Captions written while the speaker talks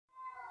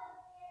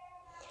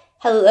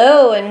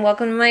Hello and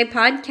welcome to my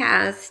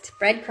podcast,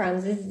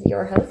 Breadcrumbs. This is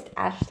your host,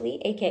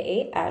 Ashley,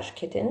 aka Ash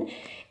Kitten,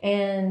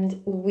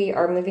 and we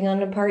are moving on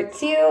to part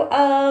 2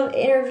 of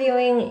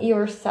interviewing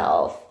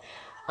yourself.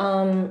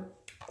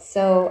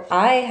 So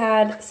I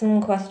had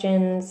some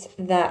questions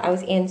that I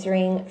was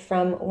answering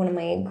from one of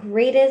my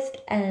greatest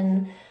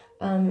and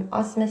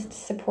awesomest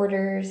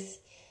supporters,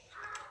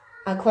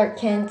 Clark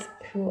Kent,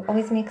 who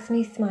always makes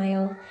me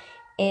smile,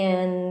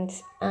 and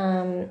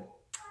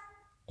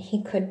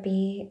he could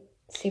be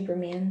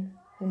Superman,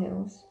 who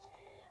knows?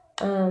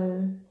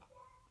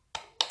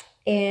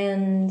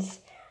 And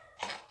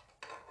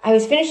I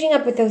was finishing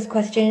up with those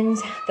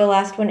questions. The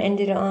last one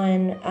ended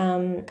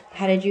on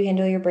how did you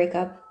handle your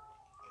breakup?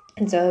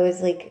 And so I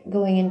was like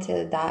going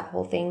into that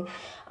whole thing.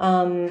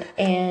 And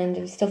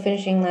I'm still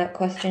finishing that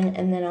question,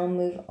 and then I'll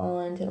move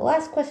on to the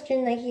last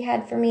question that he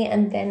had for me,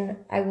 and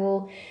then I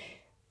will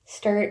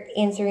start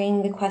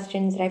answering the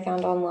questions that I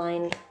found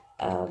online,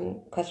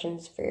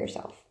 questions for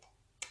yourself.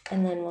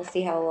 And then we'll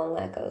see how long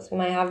that goes. We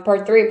might have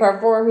part 3, part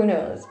 4, who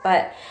knows?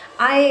 But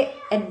I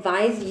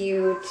advise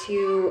you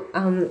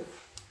to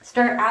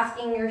start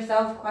asking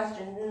yourself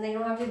questions. And they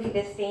don't have to be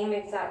the same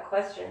exact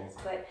questions.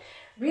 But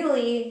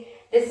really,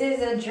 this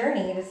is a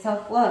journey to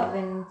self-love.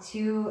 And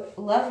to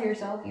love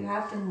yourself, you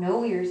have to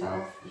know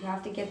yourself. You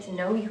have to get to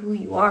know who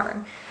you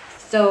are.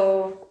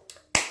 So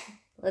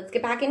let's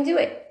get back into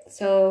it.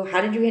 So how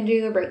did you handle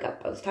your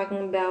breakup? I was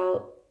talking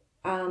about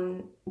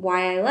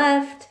why I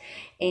left,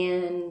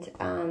 and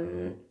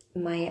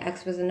my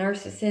ex was a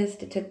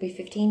narcissist. It took me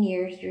 15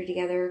 years. We were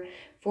together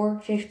for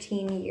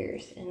 15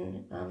 years,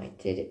 and I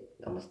did it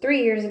almost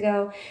 3 years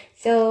ago.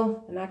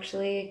 So I'm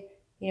actually,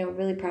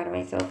 really proud of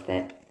myself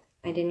that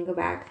I didn't go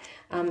back.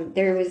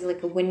 There was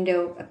like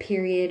a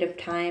period of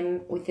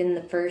time within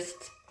the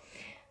first,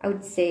 I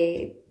would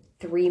say,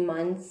 3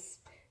 months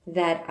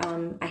that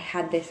I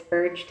had this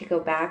urge to go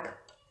back.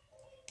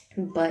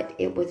 But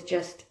it was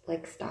just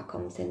like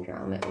Stockholm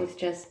Syndrome. It was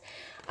just,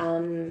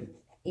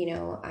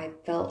 I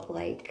felt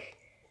like,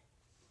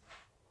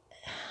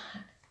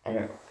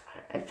 I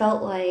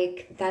felt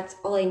like that's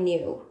all I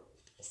knew.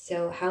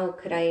 So how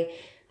could I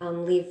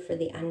leave for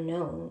the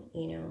unknown?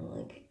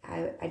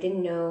 I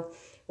didn't know.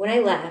 When I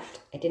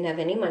left, I didn't have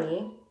any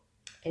money.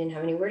 I didn't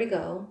have anywhere to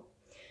go.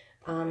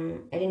 I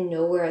didn't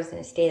know where I was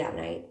going to stay that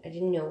night. I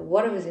didn't know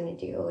what I was going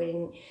to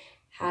do.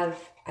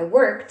 I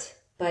worked,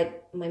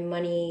 but my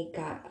money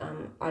got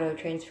auto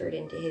transferred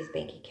into his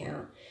bank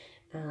account.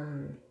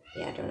 Don't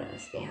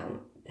ask me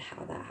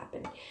how that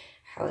happened,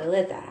 how I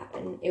let that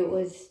happen. It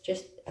was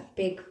just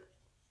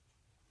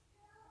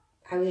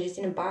I was just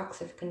in a box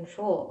of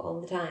control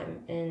all the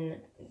time, and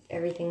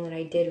everything that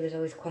I did was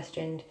always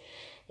questioned.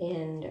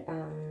 And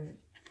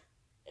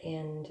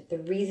the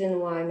reason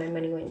why my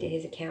money went into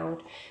his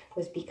account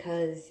was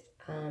because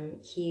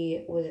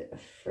he was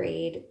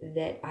afraid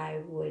that I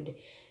would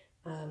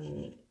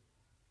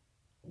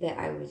that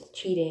I was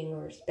cheating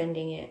or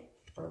spending it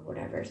or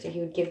whatever. So he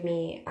would give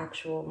me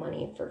actual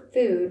money for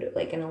food,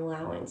 like an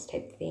allowance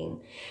type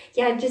thing.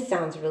 Yeah, it just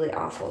sounds really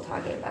awful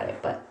talking about it,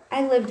 but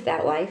I lived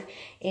that life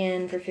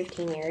and for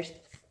 15 years.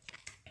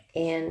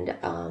 And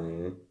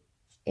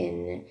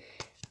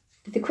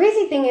the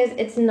crazy thing is,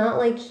 it's not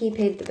like he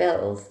paid the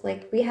bills.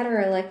 Like, we had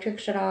our electric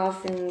shut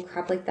off and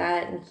crap like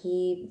that, and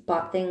he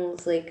bought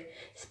things like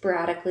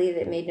sporadically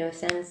that made no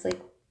sense.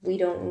 Like, we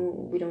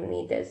don't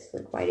need this.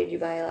 Like, why did you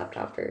buy a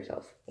laptop for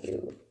yourself?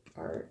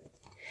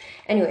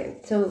 Anyway,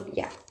 so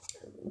yeah,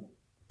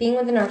 being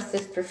with a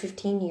narcissist for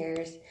 15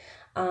 years,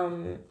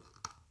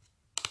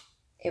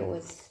 it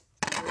was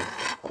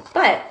difficult.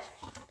 But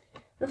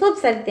the flip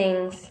side of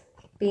things,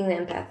 being the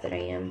empath that I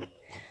am,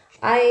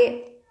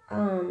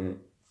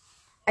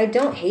 I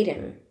don't hate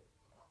him,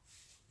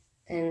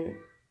 and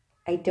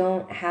I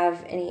don't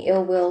have any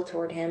ill will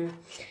toward him.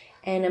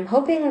 And I'm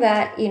hoping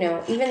that,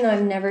 even though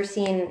I've never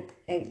seen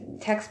a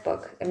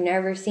textbook, I've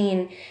never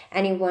seen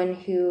anyone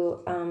who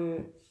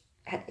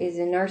is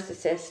a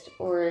narcissist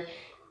or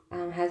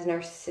has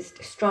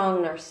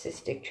strong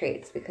narcissistic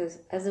traits, because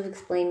as I've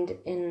explained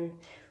in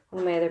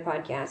one of my other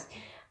podcasts,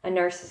 a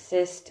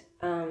narcissist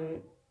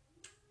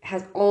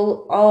has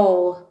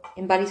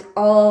embodies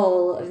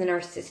all of the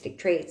narcissistic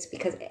traits,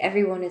 because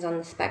everyone is on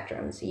the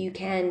spectrum. So you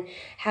can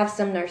have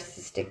some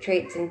narcissistic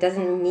traits, and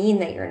doesn't mean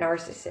that you're a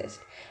narcissist.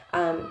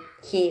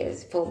 He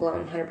is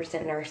full-blown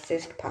 100%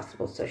 narcissist,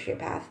 possible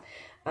sociopath.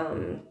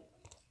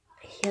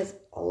 He has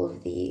all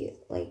of the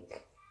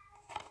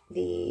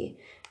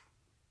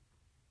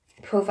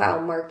profile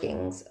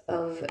markings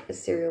of a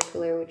serial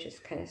killer, which is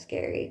kind of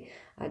scary.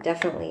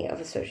 Definitely of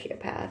a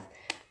sociopath.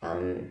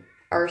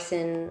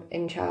 Arson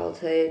in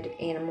childhood,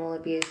 animal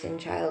abuse in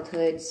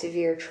childhood,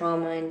 severe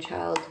trauma in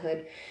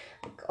childhood,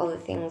 all the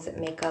things that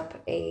make up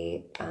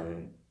a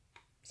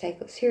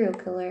psycho serial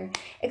killer,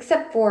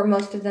 except for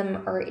most of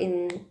them are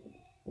in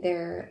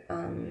their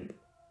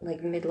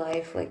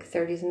midlife, like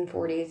 30s and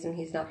 40s, and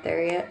he's not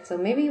there yet. So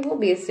maybe he will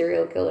be a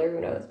serial killer, who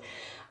knows.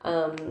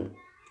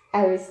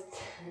 I always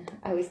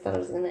thought I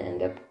was going to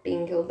end up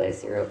being killed by a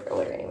serial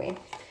killer anyway.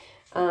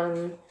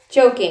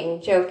 Joking.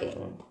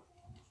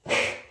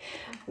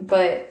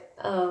 But,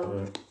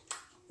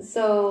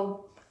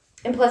 so,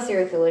 and plus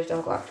serial killers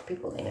don't go after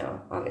people they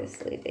know.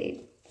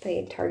 Obviously,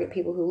 they target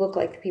people who look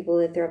like the people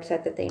that they're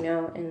upset that they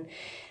know. And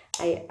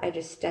I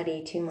just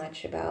study too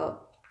much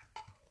about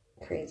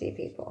crazy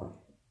people.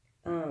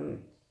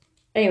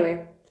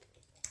 Anyway,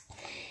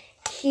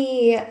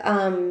 he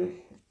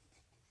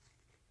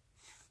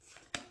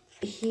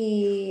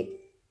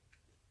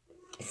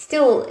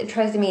still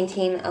tries to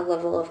maintain a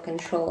level of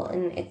control,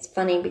 and it's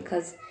funny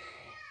because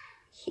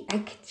I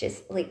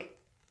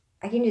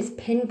can just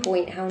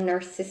pinpoint how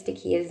narcissistic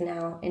he is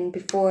now. And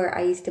before,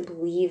 I used to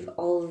believe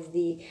all of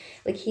the,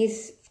 like,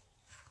 he's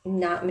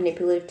not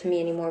manipulative to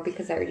me anymore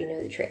because I already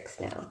know the tricks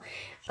now.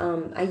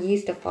 I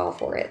used to fall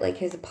for it, like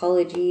his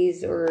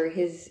apologies or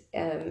his,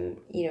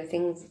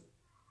 things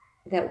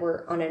that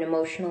were on an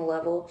emotional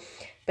level.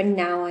 But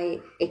now I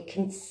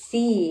can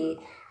see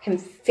him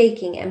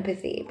faking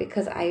empathy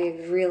because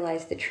I've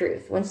realized the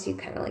truth. Once you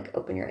kind of like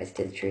open your eyes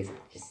to the truth,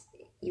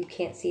 you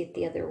can't see it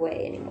the other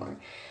way anymore.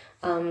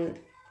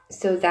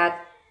 So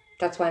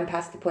that's why I'm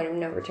past the point of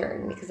no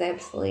return, because I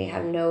absolutely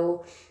have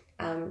no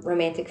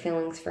romantic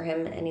feelings for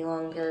him any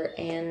longer.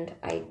 And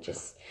I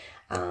just,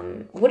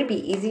 would it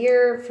be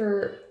easier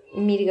for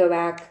me to go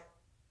back?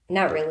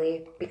 Not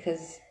really,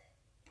 because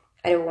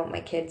I don't want my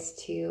kids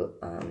to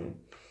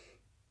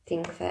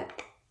think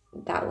that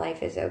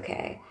life is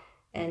okay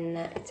and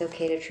that it's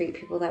okay to treat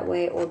people that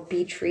way or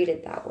be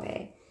treated that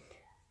way.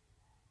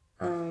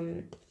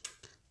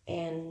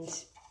 And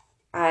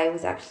I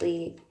was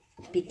actually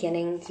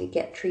beginning to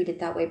get treated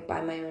that way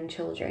by my own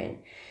children.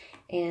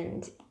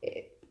 And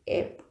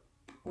it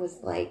was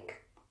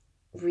like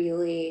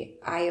really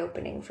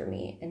eye-opening for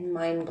me and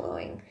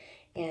mind-blowing.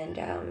 And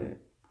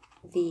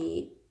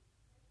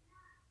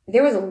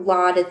there was a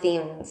lot of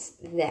things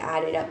that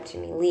added up to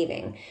me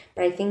leaving.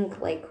 But I think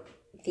like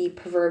the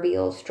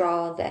proverbial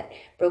straw that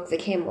broke the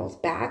camel's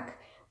back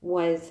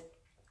was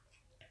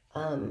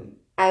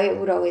I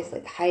would always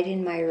like hide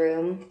in my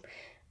room.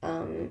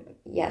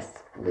 Yes,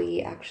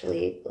 we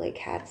actually like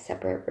had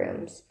separate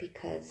rooms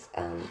because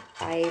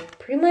I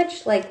pretty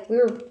much like we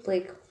were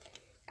like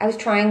I was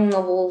trying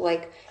the whole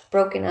like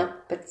broken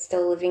up but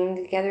still living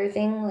together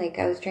thing. Like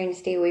I was trying to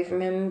stay away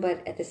from him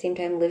but at the same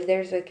time live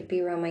there so I could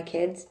be around my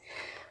kids.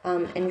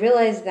 And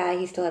realized that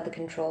he still had the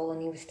control, and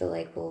he was still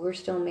like, well, we're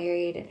still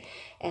married,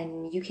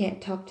 and you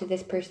can't talk to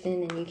this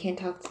person, and you can't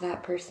talk to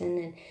that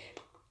person,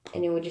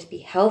 and it would just be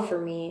hell for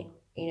me,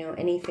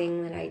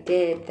 anything that I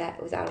did that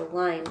was out of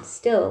line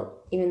still,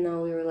 even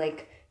though we were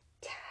like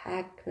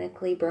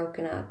technically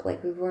broken up,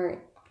 like we weren't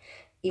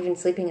even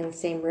sleeping in the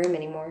same room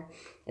anymore.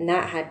 And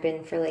that had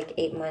been for like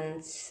 8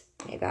 months,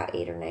 about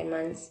 8 or 9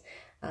 months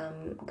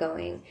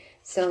going.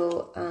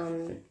 So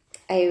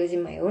I was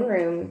in my own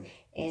room,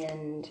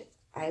 and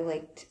I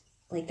liked,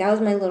 like, that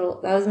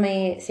was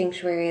my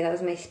sanctuary, that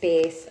was my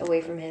space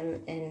away from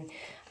him, and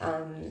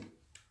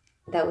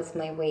that was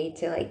my way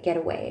to, like, get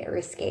away or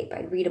escape.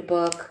 I'd read a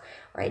book,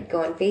 or I'd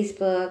go on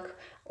Facebook,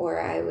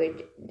 or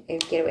I'd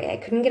get away. I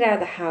couldn't get out of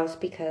the house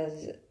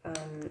because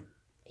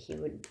he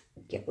would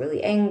get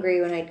really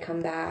angry when I'd come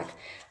back.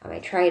 I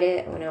tried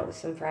it. I went out with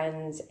some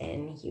friends,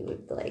 and he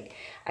would, like,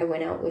 I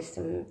went out with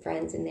some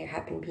friends, and there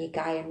happened to be a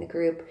guy in the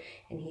group,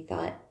 and he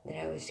thought that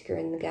I was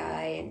screwing the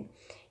guy, and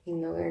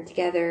even though we weren't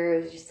together,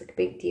 it was just like a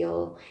big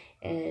deal.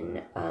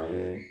 And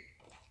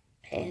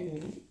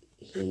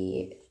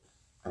he,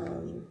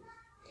 and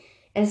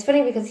it's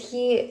funny because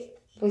he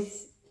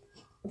was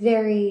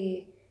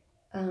very,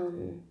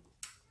 hold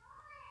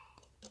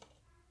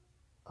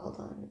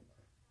on.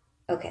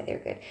 Okay, they're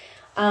good.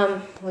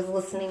 Was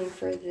listening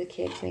for the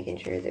kids, making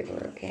sure they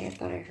were okay. I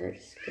thought I heard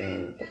a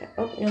scream, but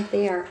oh no,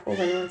 they are. Hold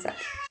on one sec.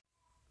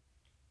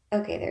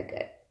 Okay, they're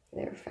good.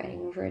 They were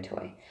fighting over a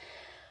toy.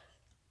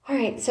 All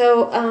right,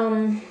 so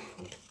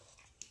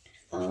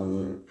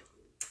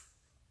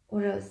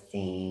what I was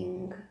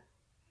saying,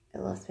 I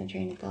lost my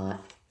train of thought.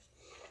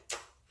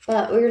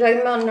 But we were talking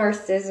about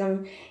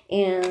narcissism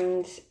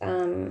and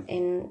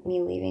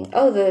me leaving.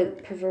 Oh, the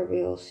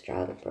proverbial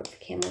straw that broke the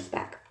camel's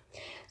back.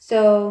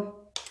 So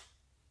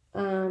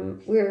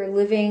we were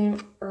living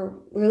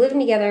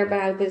together, but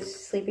I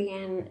was sleeping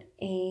in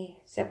a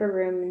separate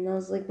room, and that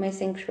was like my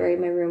sanctuary.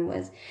 My room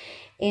was,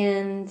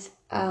 and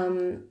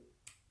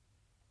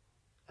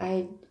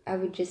I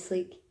would just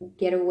like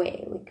get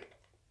away, like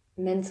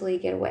mentally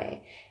get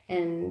away.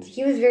 And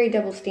he was very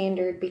double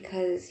standard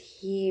because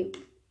he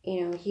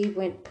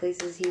went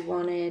places he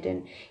wanted,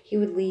 and he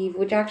would leave,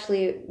 which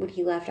actually when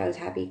he left I was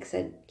happy because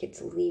I'd get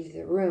to leave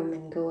the room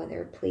and go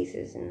other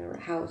places in the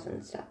house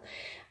and stuff.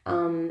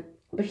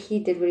 But he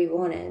did what he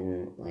wanted,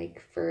 and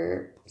like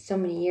for so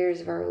many years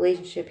of our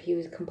relationship he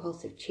was a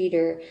compulsive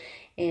cheater,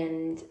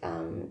 and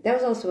that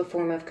was also a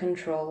form of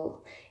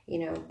control,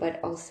 but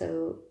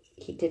also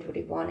he did what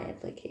he wanted.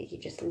 Like he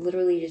just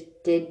literally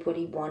just did what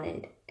he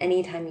wanted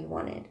anytime he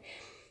wanted.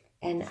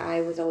 And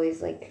I was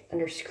always like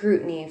under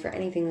scrutiny for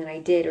anything that I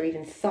did or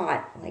even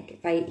thought. Like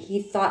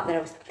he thought that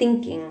I was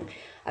thinking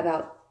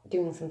about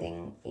doing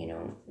something,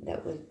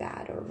 that was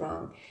bad or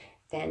wrong,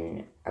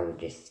 then I would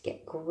just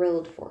get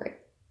grilled for it.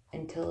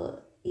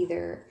 until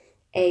either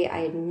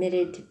I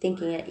admitted to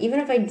thinking it, even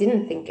if I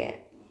didn't think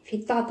it, if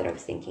he thought that I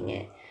was thinking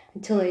it,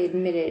 until I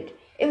admitted.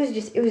 It was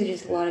just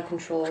a lot of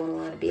control and a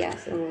lot of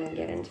BS. I'm going to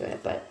get into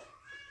it, but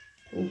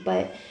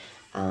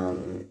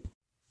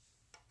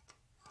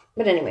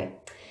anyway,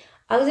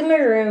 I was in my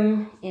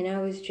room and I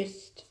was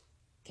just,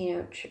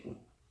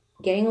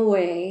 getting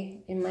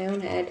away in my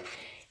own head,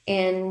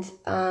 and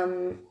I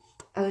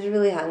was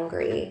really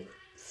hungry.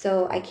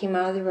 So I came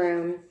out of the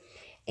room,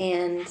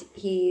 and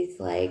he's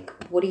like,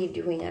 "What are you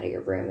doing out of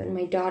your room?" And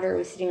my daughter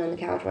was sitting on the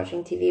couch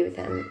watching TV with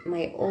him.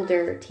 My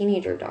older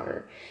teenager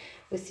daughter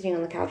was sitting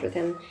on the couch with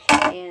him,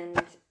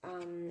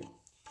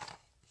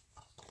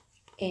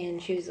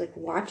 and she was like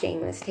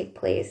watching this take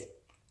place.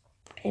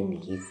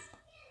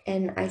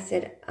 And I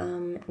said,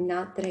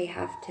 not that I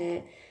have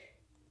to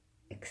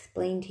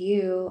explain to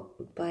you,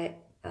 but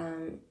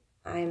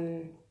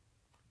I'm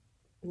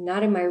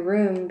not in my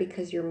room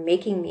because you're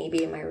making me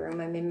be in my room.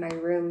 I'm in my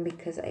room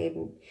because I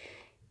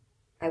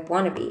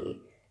want to be.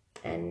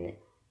 And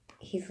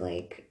he's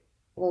like,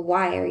 well,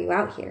 why are you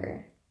out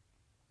here?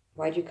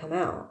 Why'd you come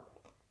out?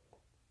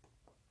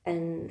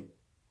 And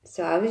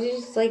so I was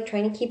just like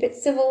trying to keep it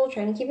civil,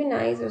 trying to keep it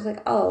nice. I was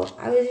like, oh,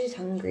 I was just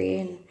hungry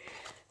and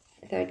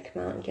I thought I'd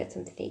come out and get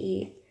something to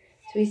eat.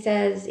 So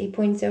he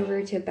points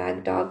over to a bag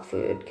of dog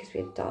food because we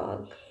have a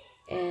dog.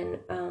 And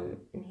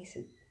he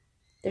said,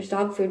 there's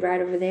dog food right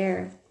over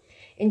there,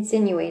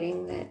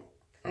 insinuating that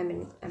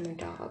I'm a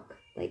dog.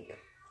 Like,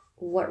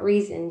 what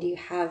reason do you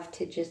have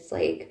to just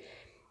like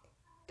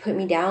put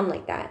me down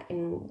like that?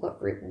 And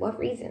what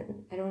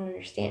reason? I don't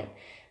understand.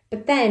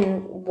 But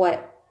then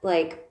what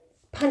like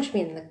punched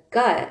me in the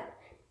gut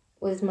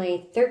was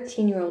my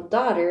 13-year-old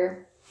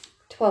daughter,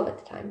 12 at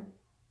the time.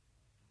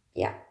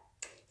 Yeah.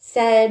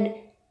 Said,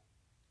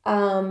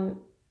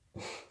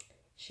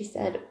 she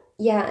said,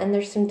 yeah, and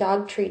there's some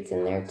dog treats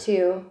in there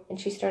too. And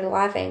she started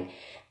laughing.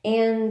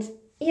 And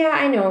yeah,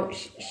 I know,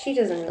 she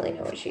doesn't really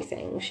know what she's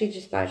saying. She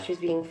just thought she was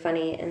being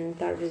funny and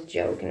thought it was a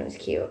joke and it was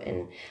cute.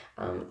 And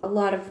a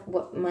lot of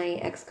what my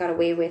ex got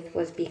away with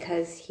was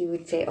because he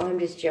would say, oh, I'm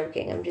just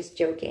joking.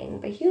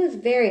 But he was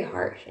very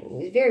harsh and he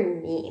was very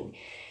mean.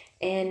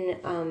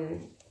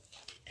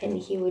 And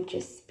he would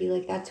just be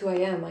like, that's who I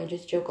am. I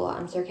just joke a lot.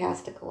 I'm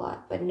sarcastic a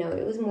lot. But no,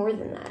 it was more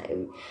than that.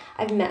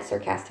 I've met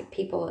sarcastic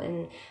people.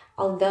 And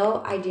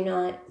although I do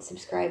not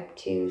subscribe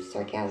to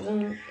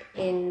sarcasm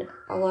in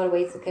a lot of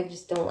ways, like I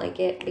just don't like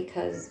it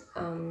because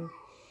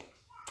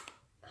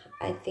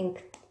I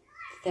think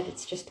that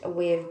it's just a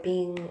way of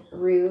being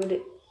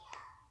rude,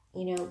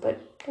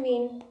 But, I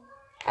mean,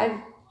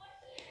 I've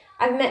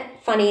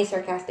met funny,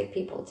 sarcastic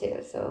people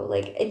too. So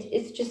like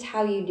it's just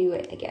how you do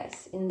it, I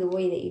guess, in the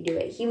way that you do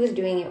it. He was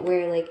doing it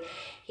where like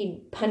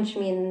he'd punch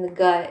me in the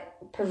gut,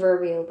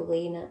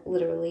 proverbially, not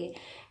literally,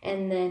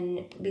 and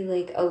then be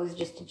like, "Oh, it was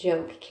just a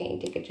joke. Can't you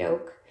take a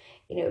joke?"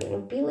 It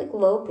would be like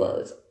low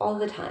blows all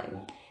the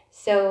time.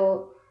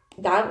 So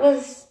that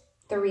was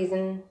the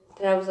reason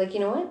that I was like,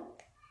 you know what?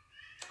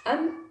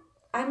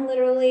 I'm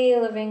literally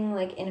living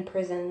like in a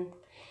prison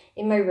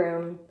in my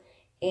room,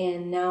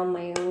 and now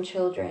my own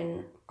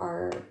children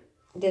are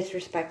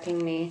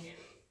disrespecting me,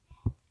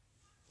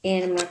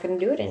 and I'm not going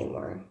to do it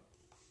anymore.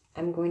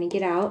 I'm going to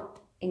get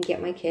out and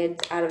get my kids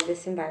out of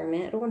this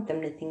environment. I don't want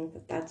them to think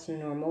that that's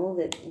normal,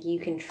 that you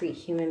can treat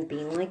human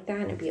being like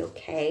that and be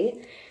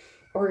okay,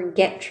 or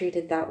get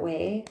treated that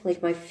way.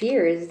 Like, my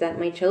fear is that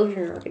my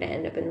children are going to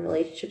end up in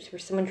relationships where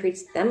someone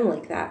treats them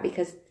like that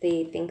because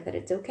they think that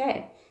it's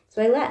okay.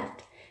 So I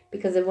left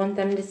because I want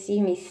them to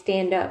see me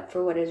stand up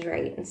for what is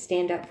right and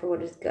stand up for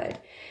what is good.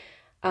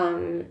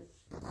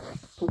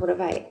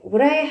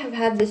 Would I have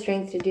had the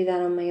strength to do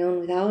that on my own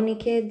without any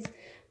kids?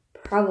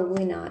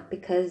 Probably not,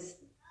 because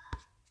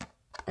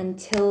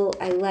until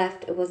I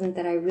left, it wasn't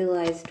that I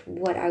realized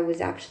what I was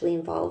actually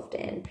involved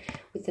in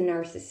with the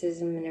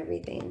narcissism and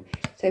everything.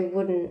 So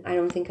I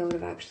don't think I would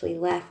have actually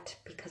left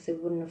because I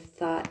wouldn't have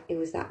thought it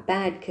was that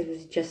bad, because it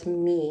was just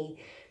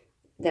me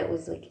that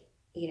was like,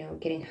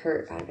 getting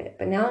hurt out of it.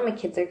 But now my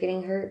kids are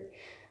getting hurt.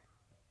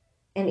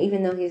 And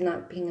even though he's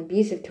not being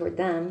abusive toward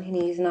them, and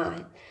he's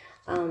not,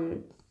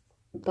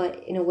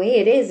 but in a way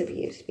it is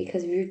abuse,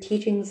 because if you're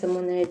teaching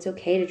someone that it's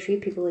okay to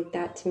treat people like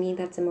that, to me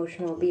that's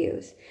emotional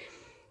abuse.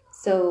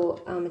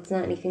 So it's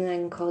not anything that I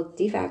can call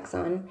defects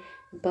on,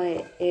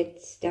 but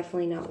it's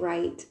definitely not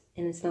right,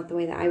 and it's not the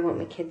way that I want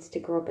my kids to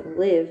grow up and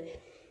live.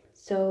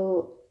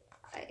 So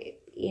I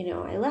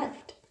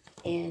left,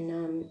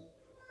 and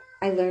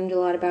I learned a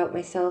lot about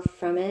myself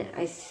from it.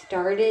 I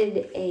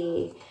started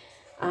a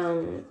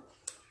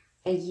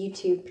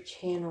YouTube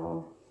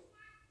channel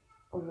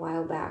a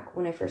while back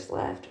when I first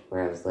left,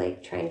 where I was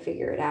like trying to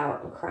figure it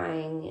out and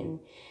crying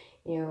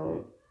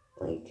and,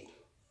 like,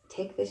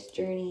 take this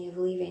journey of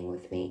leaving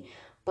with me.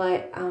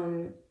 But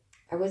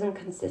I wasn't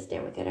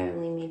consistent with it. I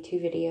only made 2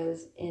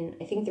 videos, and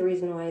I think the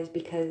reason why is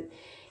because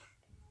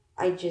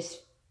I just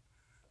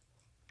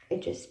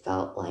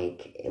felt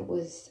like it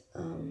was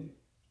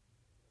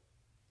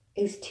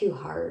too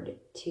hard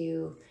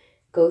to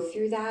go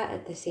through that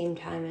at the same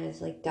time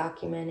as like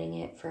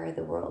documenting it for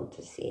the world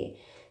to see.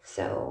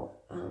 So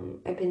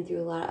I've been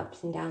through a lot of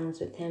ups and downs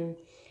with him,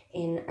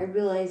 and I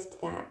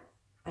realized that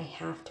I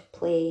have to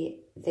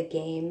play the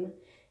game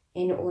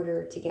in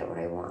order to get what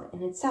I want.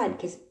 And it's sad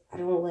because I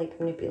don't like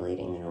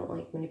manipulating. I don't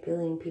like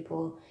manipulating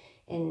people,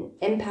 and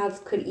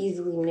empaths could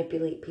easily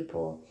manipulate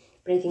people,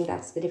 but I think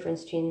that's the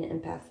difference between an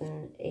empath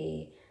and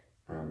a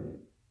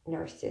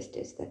narcissist,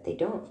 is that they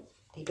don't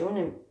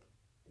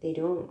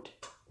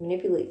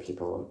manipulate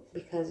people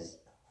because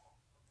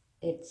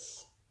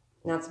it's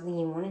not something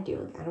you want to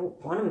do. Like, I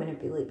don't want to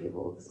manipulate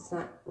people because it's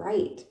not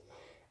right.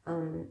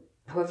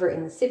 However,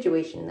 in the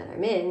situation that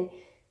I'm in,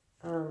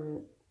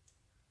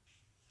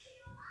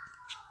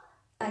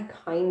 I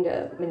kind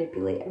of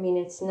manipulate. I mean,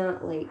 it's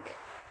not like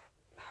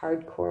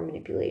hardcore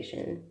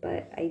manipulation,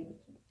 but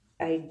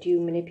I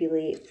do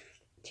manipulate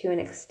to an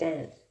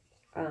extent,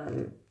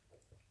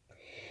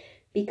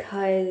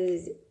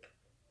 because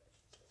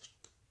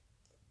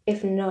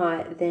if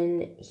not,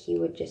 then he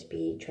would just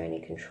be trying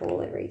to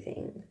control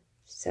everything.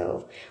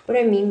 So what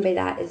I mean by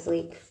that is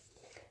like,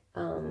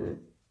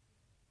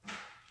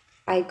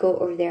 I go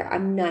over there,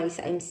 I'm nice,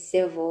 I'm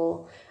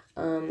civil,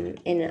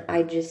 and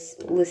I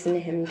just listen to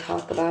him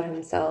talk about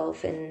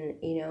himself, and,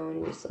 you know,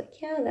 and just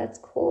like, yeah, that's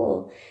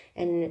cool,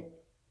 and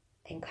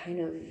kind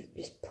of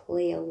just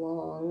play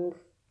along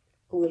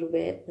a little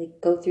bit,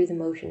 like go through the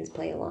motions,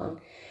 play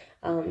along,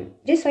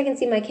 just so I can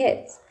see my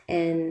kids.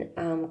 And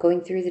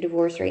going through the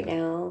divorce right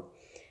now,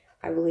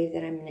 I believe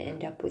that I'm going to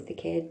end up with the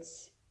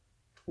kids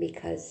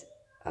because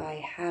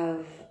I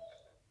have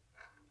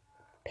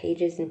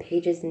pages and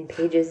pages and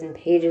pages and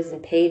pages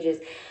and pages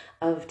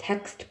of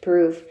text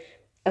proof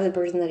of the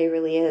person that he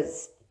really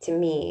is to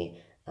me,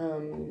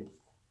 in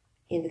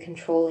the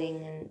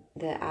controlling and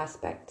the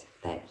aspect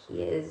that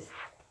he is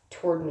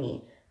toward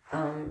me.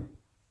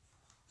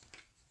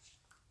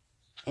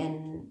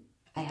 And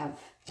I have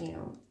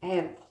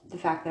the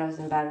fact that I was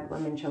in battered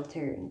women's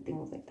shelter and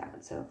things like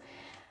that. So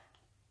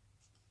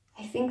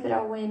I think that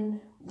I'll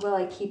win. Will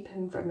I keep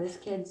him from his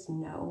kids?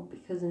 No,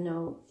 because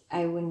no,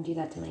 I wouldn't do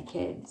that to my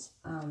kids.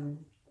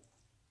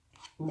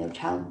 No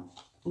child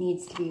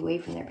needs to be away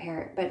from their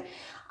parent, but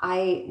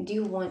I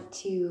do want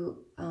to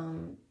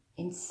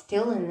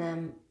instill in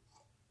them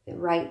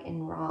right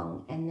and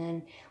wrong, and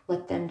then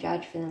let them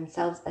judge for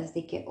themselves as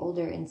they get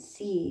older and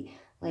see,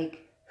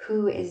 like,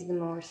 who is the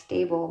more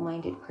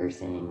stable-minded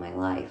person in my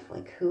life,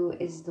 like who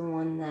is the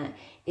one that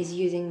is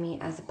using me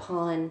as a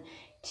pawn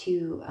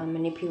to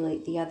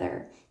manipulate the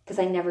other. Because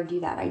I never do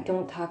that. I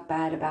don't talk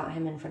bad about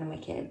him in front of my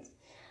kids.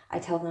 I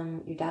tell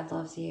them, your dad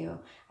loves you.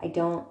 I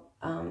don't,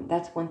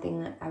 that's one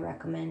thing that I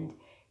recommend.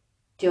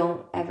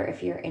 Don't ever,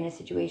 if you're in a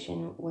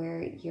situation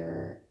where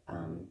you're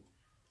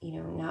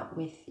not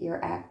with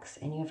your ex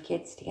and you have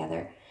kids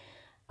together,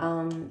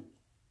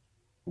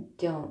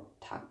 don't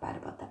talk bad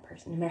about that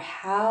person, no matter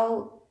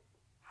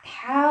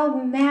how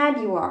mad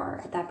you are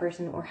at that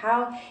person, or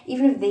how,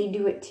 even if they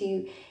do it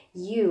to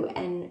you.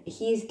 And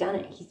he's done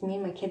it. He's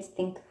made my kids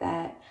think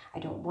that I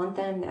don't want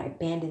them, that I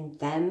abandoned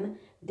them.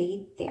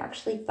 They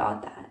actually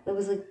thought that. It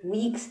was like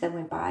weeks that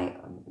went by,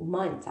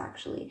 months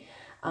actually,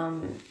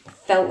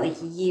 felt like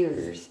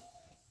years,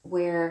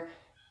 where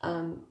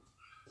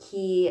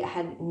he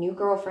had a new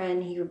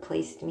girlfriend. He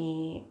replaced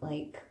me,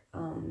 like,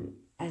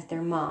 as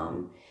their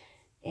mom,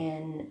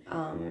 and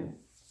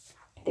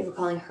they were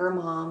calling her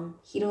mom.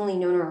 He'd only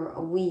known her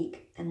a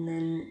week, and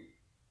then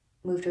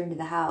moved her into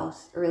the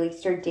house, or like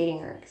started dating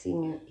her, because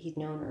he'd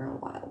known her a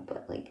while,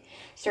 but like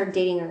started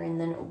dating her, and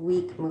then in a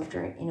week moved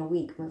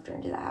her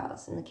into the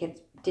house, and the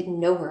kids didn't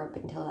know her up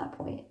until that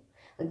point.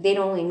 Like, they'd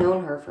only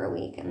known her for a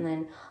week, and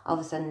then all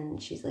of a sudden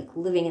she's like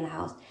living in the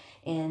house,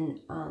 and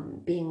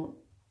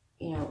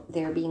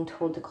they're being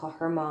told to call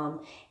her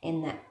mom,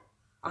 and that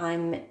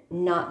I'm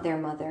not their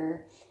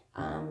mother,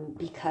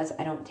 because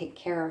I don't take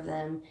care of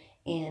them,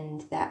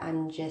 and that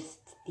I'm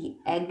just the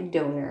egg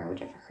donor,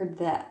 which I've heard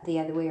that the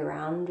other way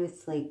around,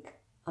 with like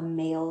a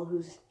male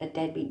who's a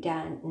deadbeat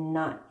dad,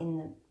 not in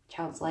the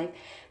child's life.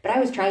 But I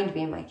was trying to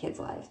be in my kids'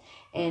 lives,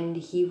 and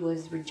he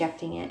was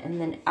rejecting it,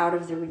 and then out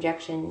of the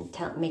rejection,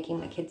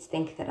 making my kids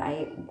think that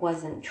I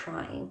wasn't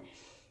trying.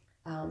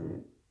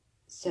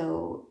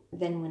 So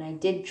then when I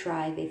did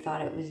try, they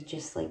thought it was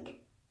just like,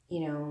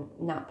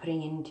 not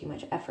putting in too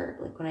much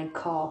effort. Like, when I'd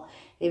call,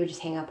 they would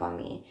just hang up on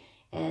me.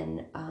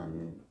 And,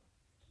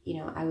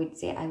 I would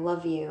say, I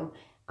love you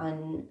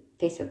on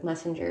Facebook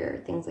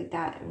Messenger, things like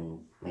that. And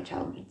my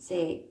child would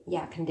say,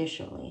 yeah,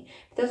 conditionally.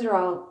 But those are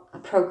all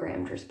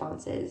programmed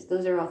responses.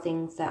 Those are all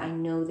things that I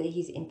know that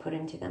he's input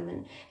into them.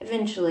 And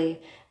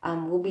eventually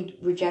will be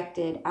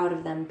rejected out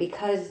of them,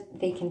 because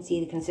they can see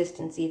the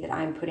consistency that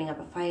I'm putting up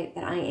a fight,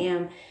 that I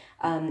am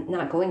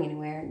not going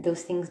anywhere.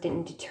 Those things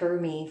didn't deter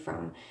me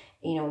from,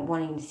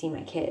 wanting to see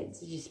my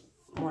kids. I just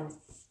want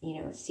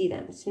to, see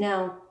them. So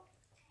now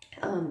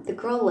the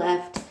girl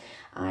left.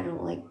 I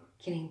don't like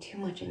getting too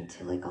much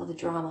into like all the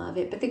drama of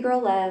it, but the girl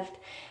left,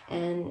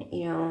 and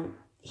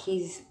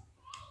he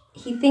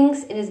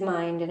thinks in his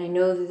mind, and I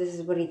know that this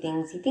is what he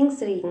thinks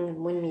that he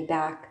can win me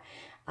back,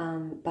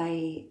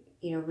 by,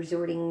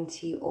 resorting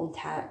to old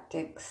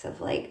tactics of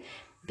like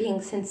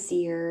being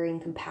sincere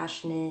and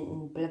compassionate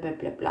and blah, blah,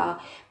 blah,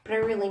 blah. But I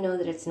really know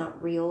that it's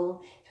not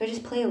real. So I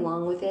just play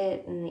along with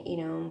it. And,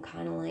 I'm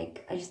kind of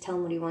like, I just tell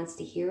him what he wants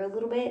to hear a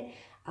little bit.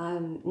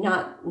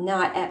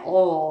 Not at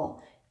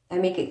all. I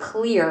make it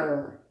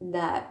clear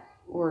that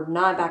we're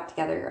not back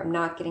together. I'm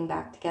not getting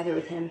back together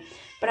with him.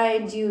 But I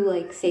do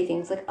like say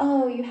things like,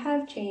 oh, you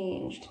have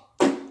changed.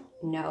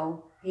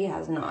 No, he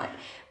has not.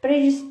 But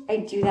I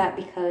do that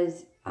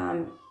because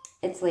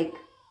it's like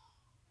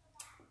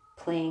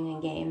playing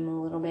a game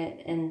a little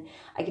bit, and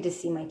I get to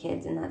see my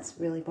kids, and that's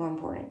really more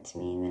important to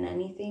me than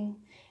anything.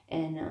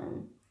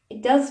 And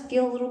it does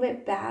feel a little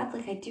bit bad.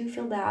 Like I do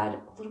feel bad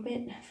a little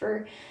bit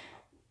for,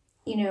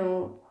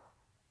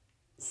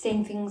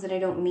 saying things that I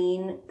don't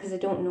mean, because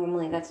that's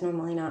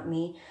normally not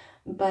me.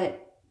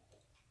 But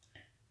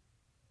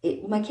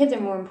my kids are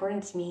more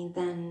important to me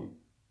than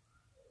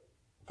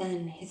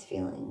his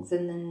feelings,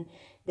 and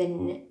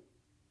than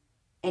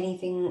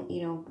anything,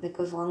 that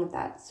goes along with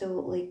that. So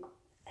like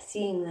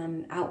seeing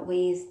them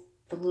outweighs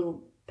the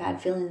little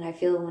bad feeling that I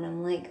feel when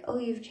I'm like, oh,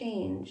 you've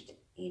changed,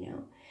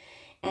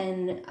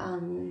 and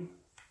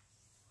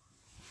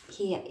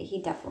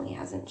he definitely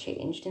hasn't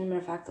changed. And matter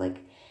of fact,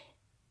 like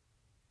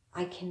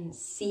I can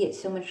see it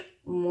so much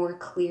more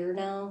clear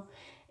now.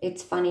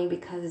 It's funny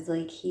because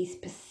like he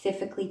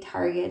specifically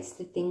targets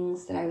the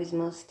things that I was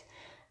most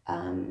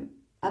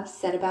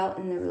upset about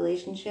in the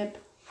relationship,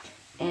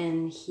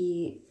 and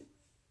he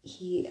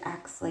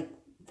acts like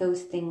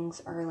those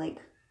things are like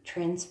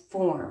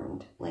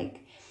transformed.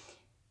 Like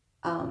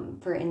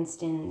for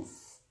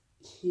instance,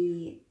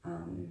 he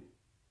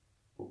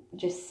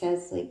just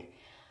says like,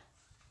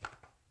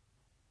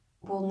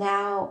 well,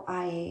 now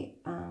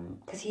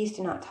because he used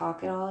to not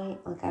talk at all.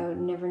 Like I would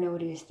never know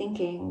what he was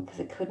thinking because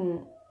I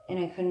couldn't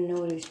know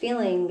what he was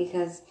feeling,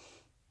 because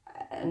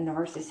a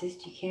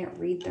narcissist, you can't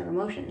read their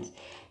emotions.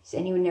 So,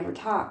 and he would never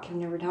talk. He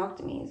would never talk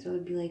to me. So it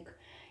would be like,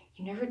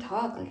 you never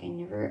talk. Like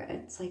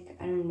it's like,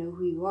 I don't know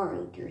who you are.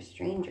 Like you're a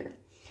stranger.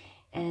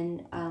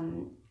 And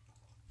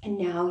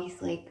now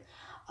he's like,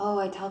 oh,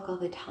 I talk all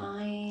the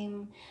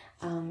time.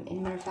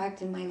 And matter of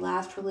fact, in my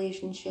last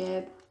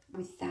relationship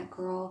with that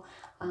girl,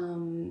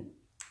 and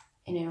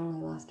it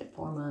only lasted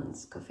 4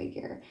 months, go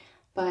figure.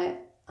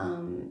 But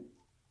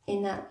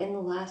in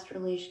the last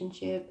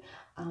relationship,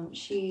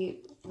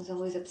 she was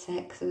always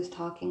upset because I was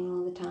talking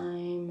all the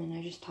time and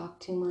I just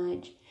talked too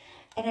much.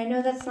 And I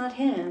know that's not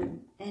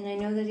him. And I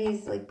know that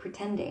he's like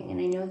pretending, and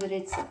I know that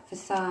it's a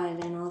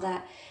facade and all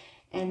that.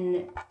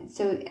 And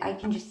so I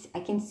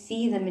can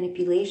see the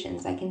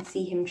manipulations. I can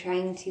see him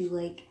trying to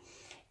like,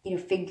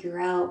 figure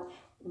out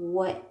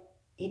what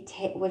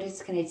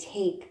it's going to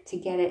take to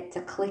get it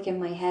to click in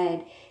my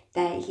head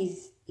that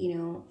he's, he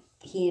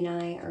and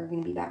I are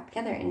going to be back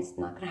together, and it's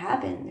not going to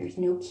happen. There's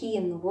no key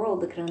in the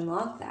world that can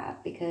unlock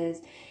that,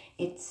 because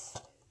it's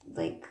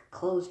like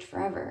closed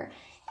forever.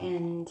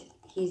 And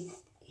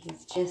he's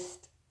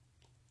just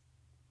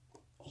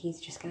going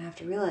to have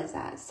to realize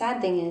that.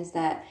 Sad thing is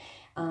that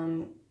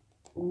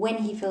when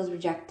he feels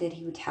rejected,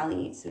 he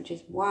retaliates, which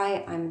is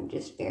why I'm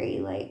just very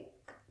like,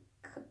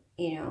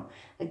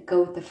 like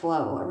go with the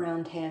flow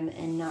around him,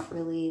 and not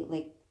really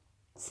like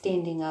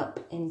standing up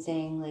and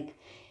saying like,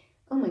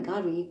 oh my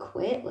God, will you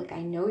quit? Like,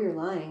 I know you're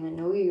lying. I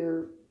know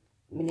you're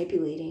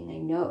manipulating. I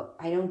know.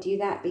 I don't do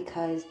that,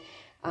 because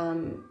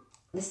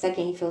the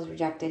second he feels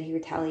rejected, he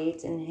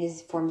retaliates, and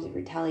his forms of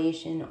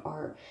retaliation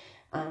are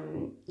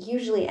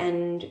usually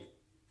end,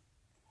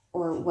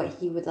 or what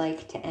he would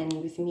like to end,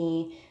 with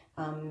me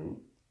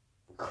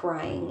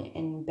crying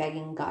and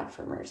begging God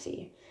for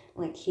mercy.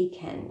 Like, he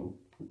can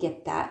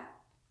get that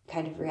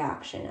kind of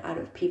reaction out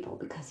of people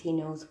because he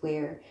knows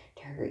where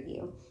to hurt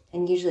you.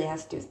 And usually it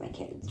has to do with my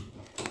kids.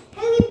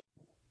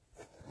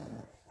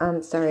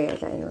 Sorry, I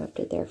got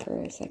interrupted there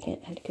for a second.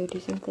 I had to go do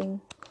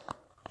something.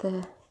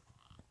 The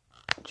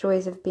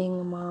joys of being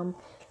a mom.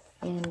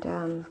 And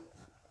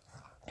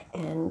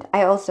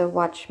I also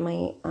watch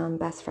my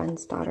best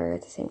friend's daughter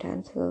at the same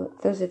time. So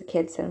those are the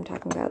kids that I'm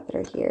talking about that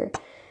are here.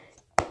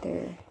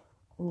 They're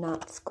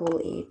not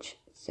school age,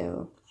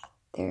 so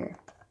they're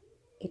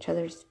each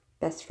other's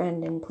best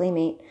friend and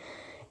playmate,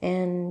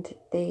 and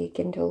they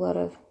get into a lot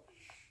of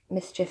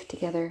mischief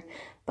together.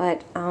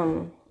 But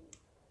I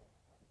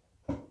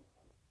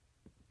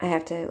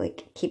have to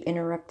like keep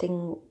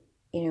interrupting,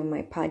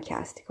 my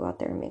podcast to go out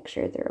there and make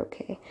sure they're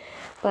okay.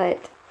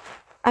 But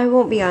I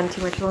won't be on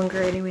too much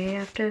longer anyway. I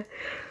have to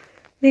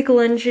make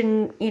lunch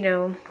and,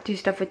 do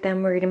stuff with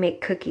them. We're gonna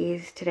make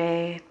cookies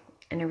today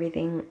and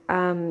everything.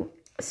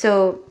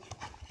 So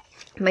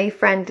my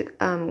friend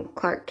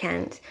Clark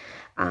Kent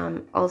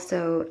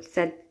also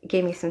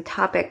gave me some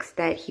topics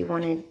that he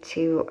wanted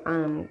to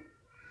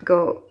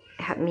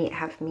have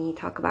me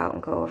talk about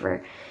and go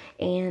over.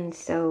 And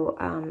so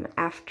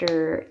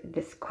after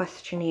this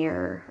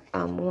questionnaire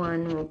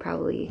one, we'll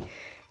probably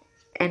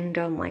end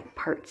on like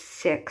part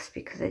 6,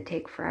 because I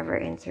take forever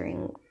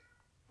answering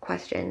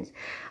questions.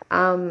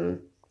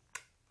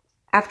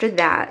 after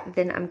that,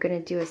 then I'm going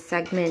to do a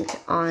segment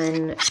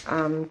on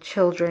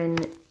children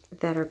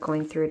that are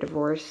going through a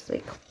divorce,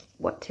 like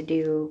what to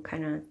do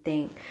kind of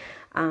thing.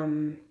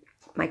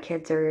 My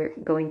kids are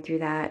going through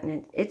that,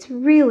 and it's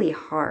really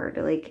hard.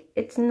 Like,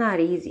 it's not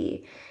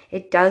easy.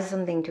 It does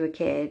something to a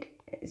kid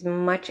as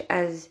much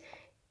as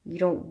you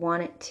don't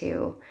want it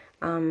to.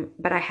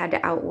 But I had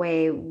to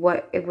outweigh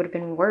what it would have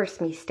been worse,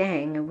 me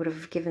staying. I would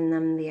have given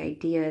them the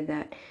idea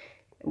that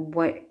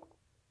what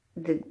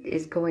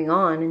is going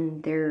on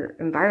in their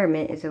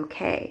environment is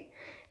okay,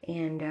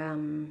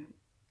 and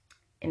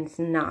it's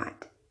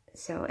not.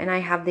 So, and I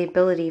have the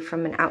ability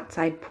from an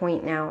outside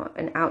point now,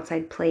 an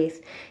outside place,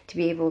 to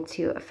be able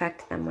to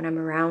affect them when I'm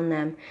around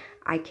them.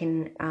 I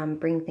can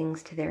bring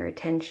things to their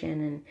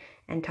attention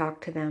and talk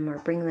to them, or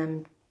bring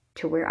them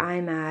to where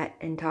I'm at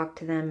and talk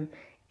to them.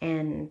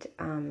 And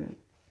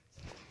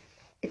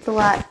it's a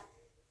lot,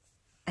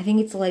 I think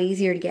it's a lot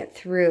easier to get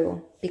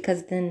through,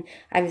 because then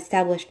I've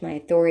established my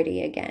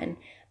authority again.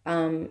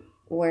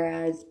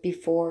 Whereas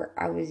before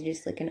I was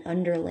just like an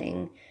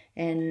underling,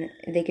 and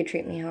they could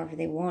treat me however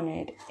they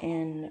wanted.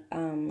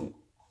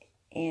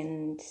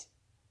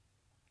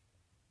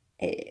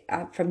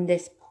 From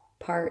this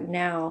part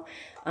now,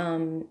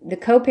 the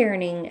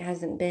co-parenting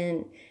hasn't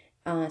been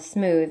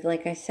smooth.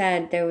 Like I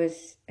said, there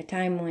was a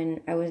time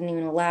when I wasn't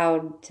even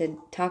allowed to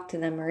talk to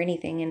them or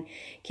anything, and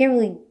can't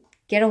really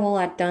get a whole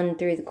lot done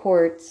through the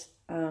courts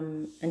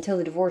until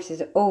the divorce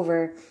is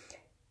over.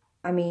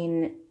 I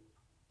mean,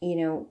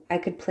 I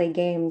could play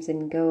games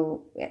and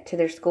go to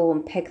their school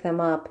and pick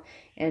them up,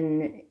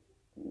 and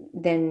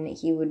then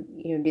he would,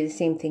 do the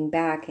same thing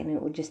back, and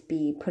it would just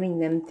be putting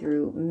them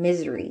through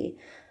misery.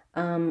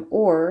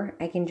 Or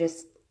I can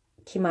just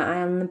keep my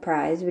eye on the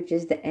prize, which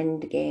is the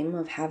end game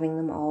of having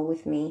them all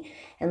with me,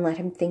 and let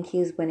him think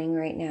he's winning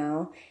right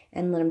now,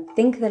 and let him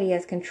think that he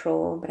has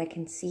control, but I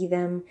can see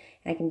them,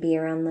 and I can be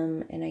around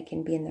them, and I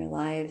can be in their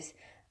lives.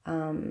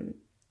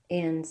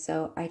 And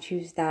so I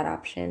choose that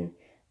option.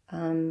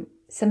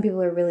 Some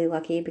people are really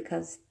lucky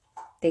because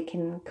they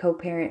can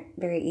co-parent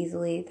very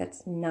easily.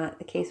 That's not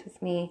the case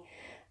with me.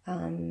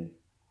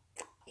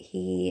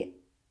 He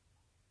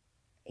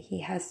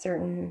has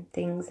certain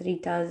things that he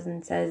does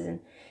and says, and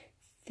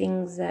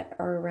things that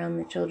are around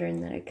the children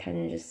that I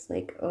kind of just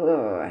like,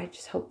 oh, I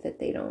just hope that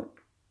they don't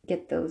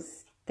get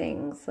those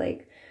things.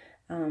 Like,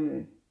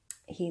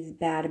 he's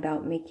bad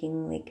about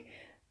making like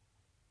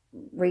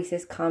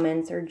racist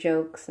comments or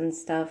jokes and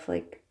stuff.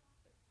 Like,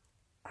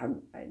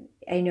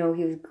 I know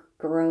he was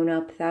grown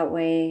up that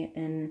way,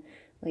 and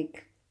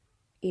like,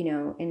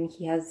 and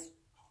he has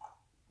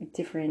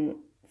different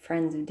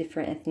friends of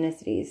different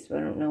ethnicities, so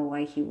I don't know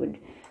why he would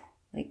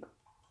like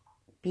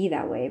be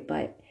that way,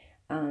 but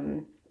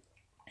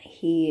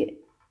he's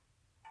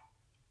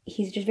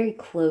just very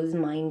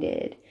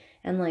close-minded.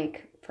 And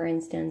like, for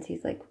instance,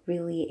 he's like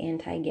really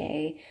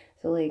anti-gay.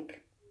 So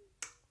like,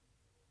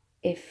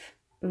 if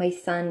my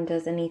son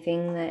does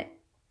anything that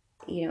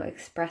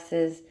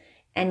expresses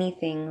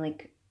anything,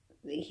 like,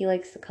 he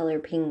likes the color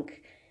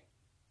pink,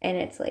 and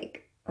it's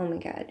like, oh my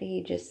god,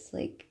 he just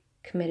like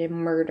committed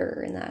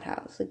murder in that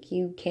house. Like,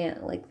 you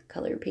can't like the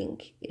color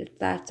pink,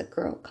 that's a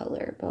girl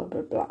color, blah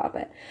blah blah.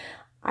 But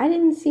I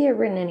didn't see it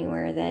written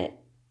anywhere that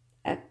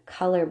a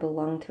color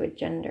belonged to a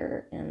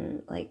gender.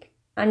 And like,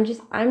 I'm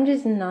just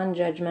a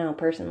non-judgmental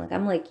person. Like,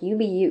 I'm like, you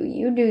be you,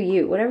 you do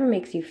you, whatever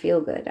makes you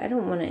feel good. I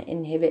don't want to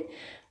inhibit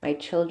my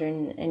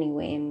children in any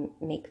way and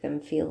make them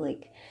feel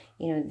like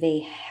they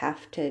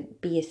have to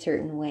be a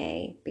certain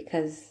way,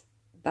 because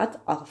that's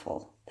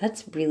awful.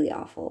 That's really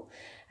awful.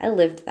 I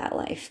lived that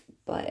life,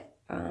 but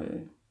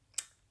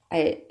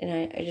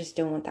I just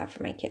don't want that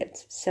for my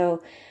kids.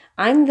 So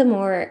I'm the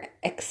more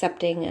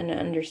accepting and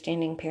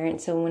understanding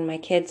parent. So when my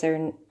kids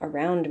are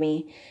around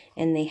me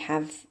and they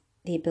have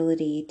the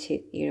ability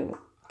to,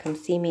 come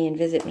see me and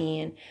visit me,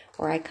 and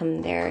or I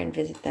come there and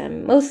visit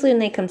them, mostly when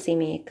they come see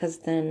me, because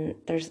then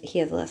he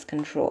has less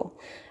control.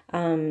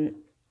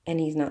 And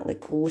he's not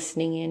like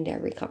listening into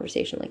every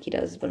conversation like he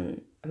does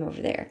when I'm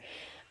over there.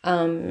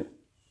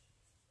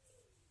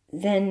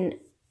 Then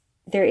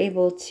they're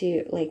able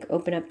to like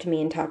open up to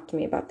me and talk to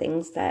me about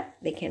things that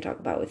they can't talk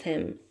about with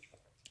him.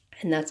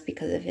 And that's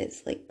because of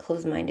his like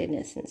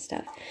closed-mindedness and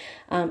stuff.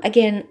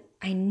 Again,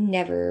 I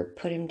never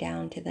put him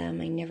down to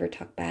them. I never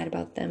talk bad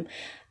about them,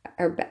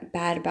 or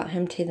bad about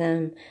him to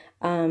them.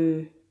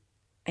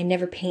 I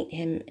never paint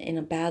him in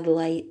a bad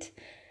light.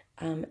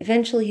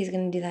 Eventually he's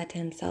going to do that to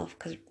himself,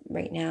 because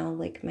right now,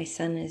 like, my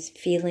son is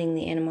feeling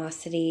the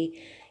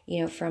animosity,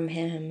 from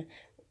him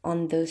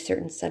on those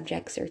certain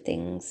subjects or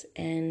things.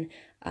 And,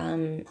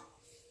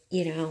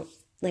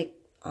 like,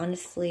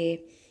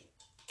 honestly,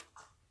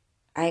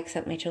 I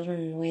accept my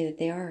children in the way that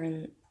they are,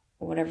 and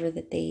whatever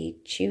that they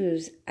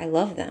choose, I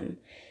love them.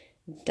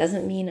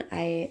 Doesn't mean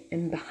I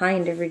am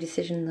behind every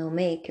decision they'll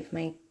make. If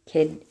my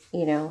kid,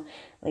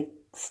 like,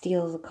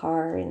 steals a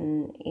car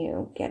and,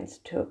 gets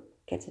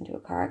into a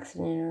car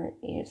accident,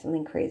 or,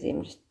 something crazy,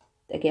 I'm just,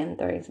 again,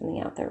 throwing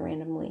something out there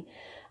randomly,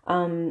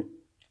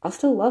 I'll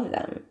still love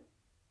them.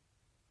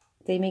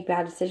 they make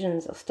bad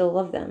decisions, I'll still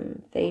love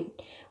them.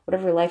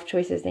 Whatever life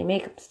choices they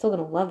make, I'm still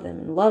going to love them.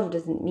 And love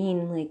doesn't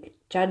mean like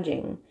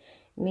judging.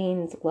 It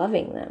means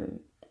loving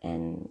them.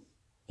 And,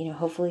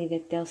 hopefully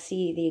that they'll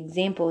see the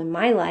example in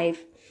my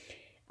life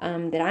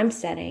that I'm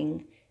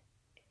setting.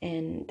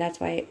 And that's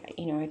why,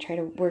 I try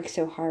to work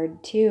so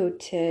hard too,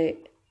 to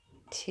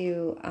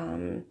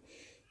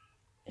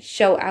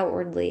show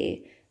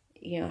outwardly,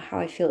 how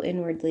I feel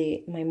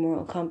inwardly, my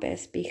moral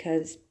compass,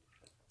 because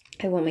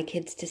I want my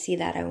kids to see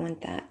that. I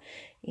want that,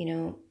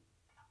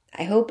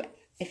 I hope,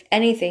 if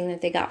anything,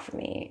 that they got from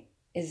me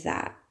is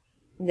that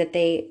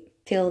they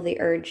feel the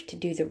urge to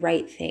do the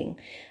right thing.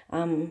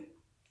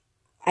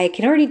 I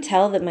can already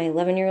tell that my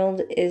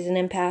 11-year-old is an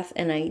empath,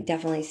 and I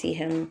definitely see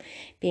him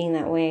being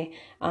that way.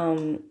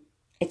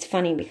 It's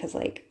funny because,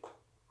 like,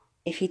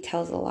 if he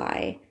tells a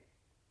lie,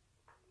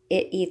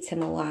 it eats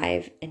him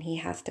alive, and he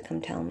has to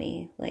come tell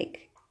me,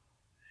 like,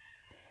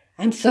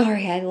 I'm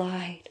sorry, I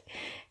lied.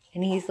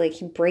 And he's like,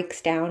 he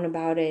breaks down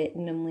about it,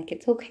 and I'm like,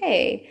 it's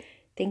okay.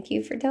 Thank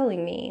you for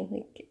telling me.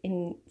 Like,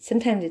 and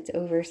sometimes it's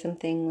over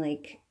something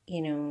like,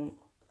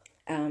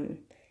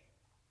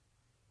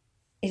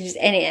 it's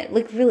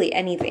just really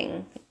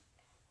anything.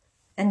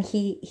 And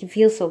he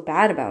feels so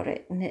bad about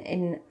it.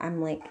 And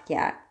I'm like,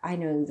 yeah, I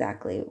know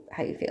exactly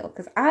how you feel.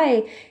 Because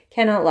I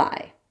cannot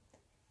lie.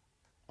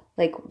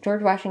 Like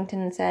George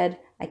Washington said,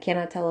 I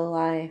cannot tell a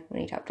lie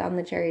when he chopped down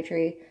the cherry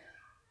tree.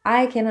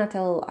 I cannot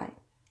tell a lie.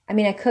 I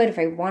mean, I could if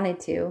I wanted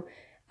to.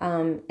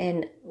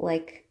 And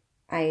like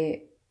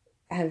I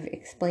have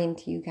explained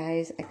to you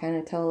guys, I kind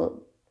of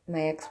tell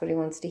my ex what he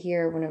wants to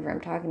hear whenever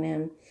I'm talking to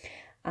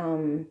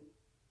him.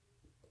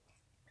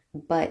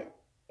 But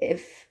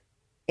if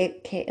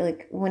it can't,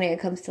 like, when it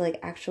comes to like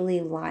actually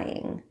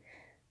lying,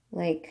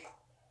 the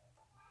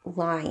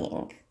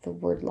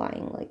word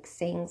lying, like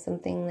saying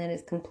something that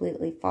is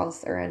completely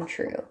false or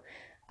untrue,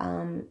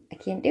 I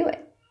can't do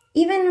it.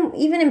 Even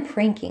in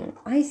pranking,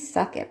 I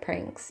suck at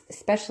pranks,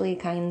 especially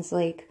kinds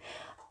like,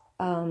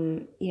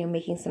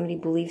 making somebody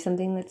believe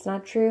something that's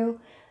not true.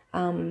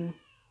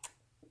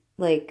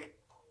 Like,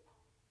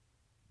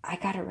 I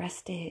got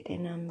arrested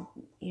and I'm,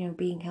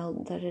 being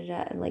held,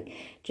 and like,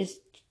 just,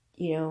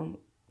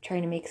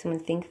 trying to make someone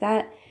think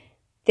that.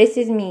 This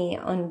is me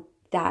on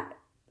that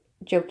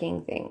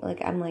joking thing.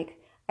 Like, I'm like,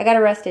 I got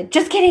arrested.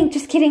 Just kidding.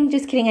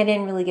 I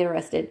didn't really get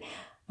arrested.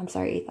 I'm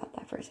sorry you thought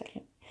that for a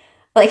second.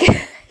 Like,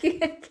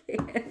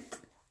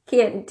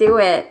 can't do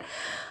it.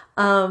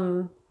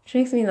 Which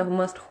makes me the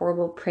most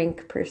horrible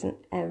prank person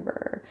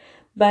ever.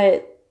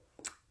 But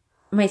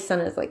my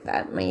son is like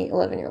that, my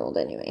 11-year-old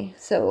anyway.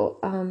 So,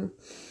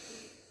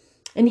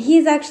 and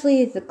he's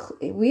actually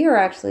we are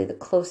actually the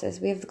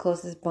closest. We have the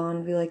closest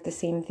bond. We like the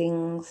same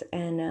things,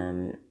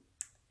 and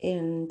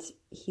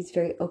he's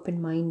very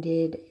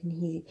open-minded, and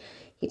he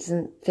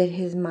doesn't fit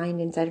his mind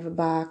inside of a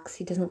box.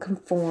 He doesn't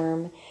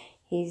conform.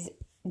 He's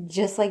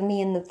just like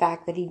me in the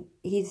fact that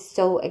he's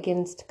so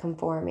against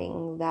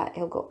conforming that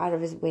he'll go out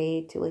of his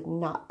way to like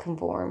not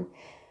conform.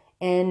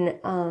 And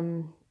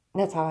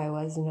that's how I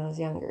was when I was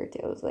younger too.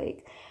 I was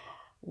like,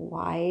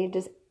 why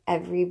does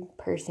every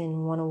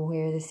person want to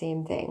wear the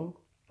same thing?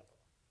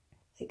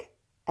 Like,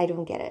 I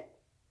don't get it.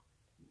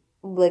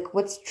 Like,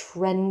 what's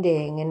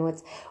trending and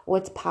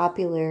what's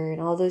popular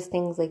and all those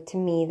things, like, to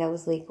me, that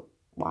was like,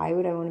 why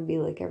would I want to be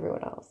like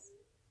everyone else?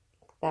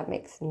 That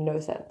makes no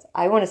sense.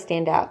 I want to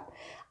stand out.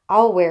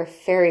 I'll wear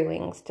fairy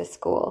wings to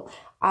school.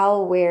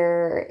 I'll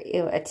wear,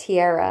 a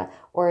tiara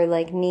or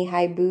like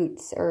knee-high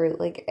boots, or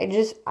like, I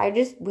just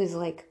was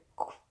like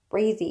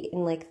crazy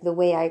in like the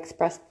way I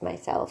expressed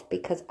myself,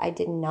 because I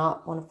did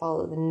not want to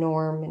follow the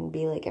norm and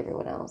be like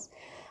everyone else.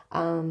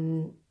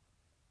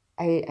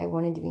 I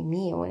wanted to be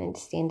me. I wanted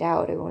to stand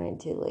out. I wanted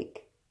to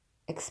like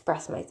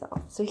express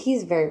myself. So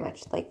he's very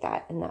much like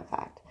that in that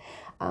fact.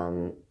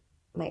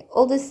 My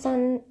oldest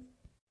son,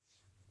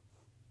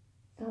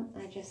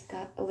 I just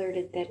got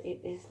alerted that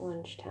it is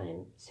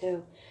lunchtime,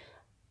 so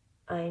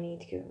I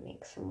need to go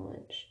make some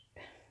lunch.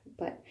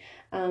 But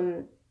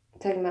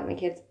talking about my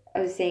kids, I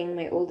was saying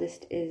my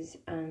oldest is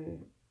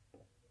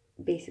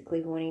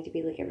basically wanting to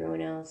be like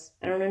everyone else.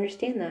 I don't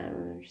understand that. I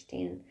don't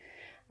understand.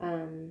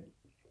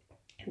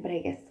 But I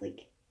guess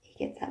like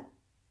he gets that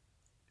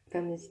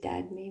from his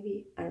dad,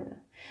 maybe. I don't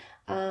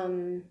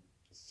know.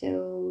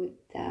 So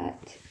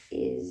that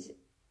is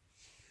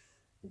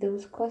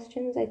those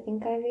questions. I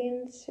think I've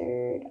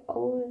answered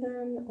all of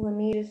them. Let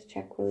me just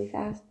check really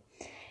fast,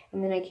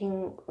 and then I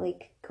can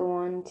like go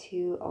on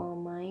to all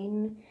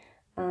mine.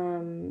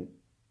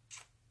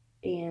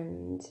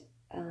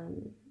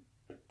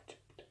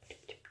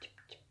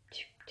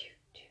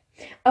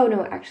 Oh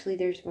no, actually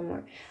there's one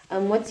more.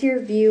 What's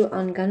your view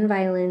on gun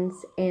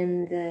violence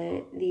and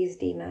these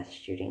day mass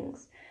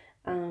shootings?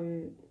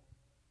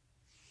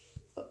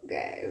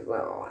 Okay,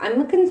 well,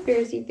 I'm a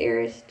conspiracy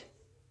theorist.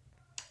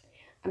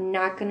 I'm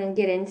not gonna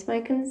get into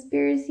my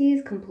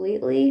conspiracies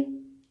completely,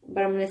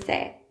 but I'm gonna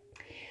say it.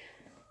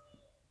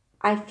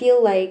 I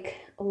feel like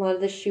a lot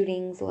of the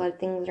shootings, a lot of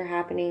things that are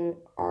happening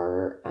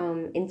are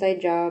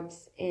inside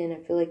jobs, and I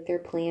feel like they're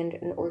planned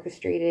and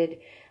orchestrated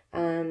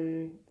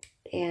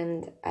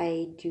And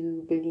I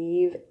do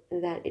believe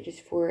that it is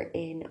for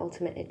an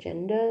ultimate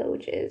agenda,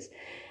 which is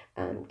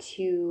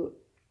to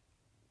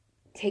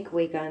take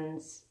away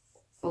guns,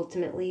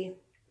 ultimately.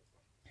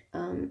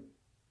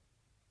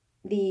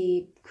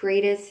 The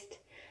greatest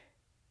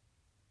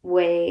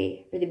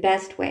way, or the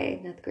best way,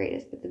 not the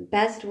greatest, but the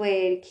best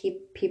way to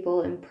keep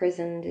people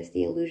imprisoned is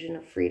the illusion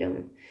of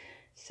freedom.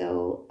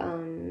 So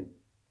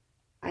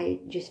I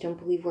just don't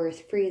believe we're as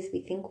free as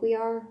we think we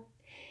are,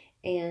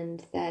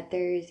 and that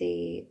there is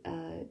a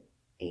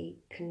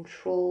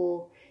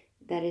control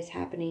that is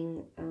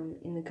happening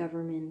in the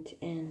government,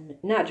 and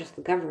not just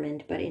the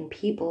government, but in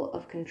people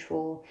of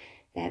control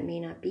that may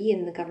not be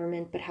in the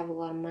government but have a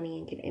lot of money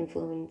and can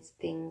influence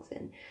things.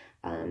 And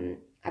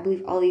I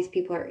believe all these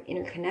people are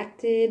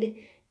interconnected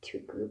to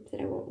a group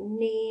that I won't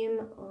name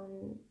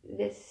on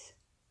this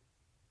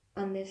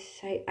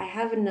site. I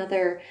have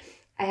another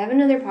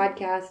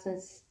podcast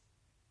that's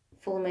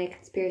full of my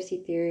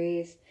conspiracy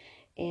theories,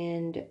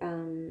 and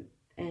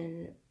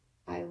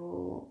I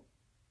will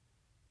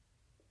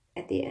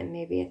at the end,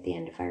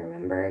 if I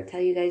remember, tell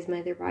you guys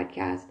my other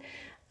podcast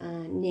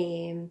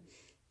name,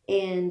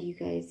 and you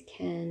guys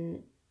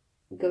can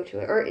go to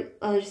it, or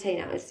I'll just say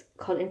now, it's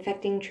called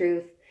Infecting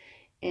Truth,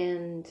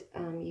 and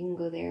you can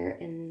go there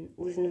and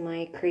listen to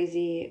my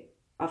crazy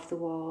off the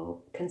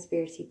wall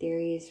conspiracy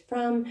theories,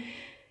 from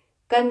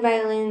gun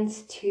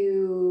violence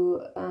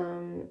to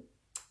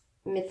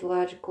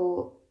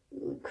mythological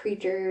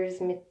creatures,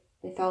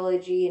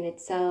 mythology in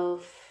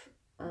itself,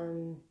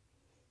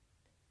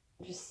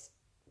 just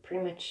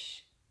pretty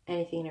much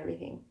anything and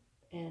everything,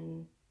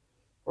 and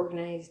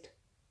organized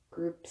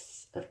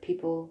groups of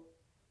people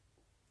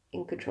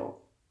in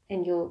control,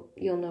 and you'll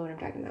know what I'm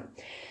talking about.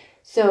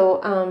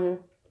 So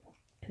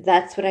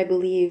that's what I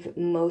believe.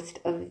 Most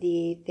of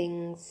the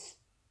things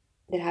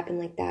that happen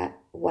like that,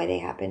 why they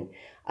happen.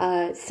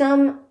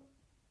 Some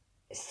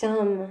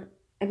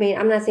I mean,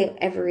 I'm not saying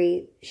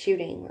every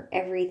shooting or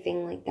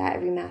everything like that,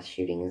 every mass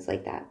shooting is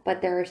like that,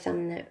 but there are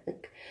some that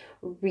like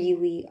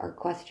really are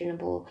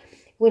questionable.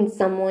 When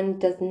someone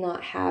does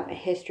not have a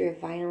history of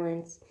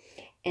violence,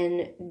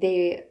 and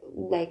they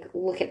like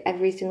look at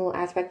every single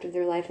aspect of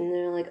their life, and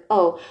they're like,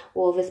 oh,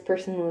 well, this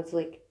person was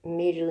like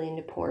majorly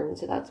into porn,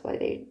 so that's why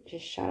they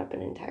just shot up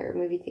an entire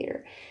movie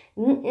theater.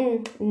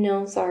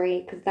 No,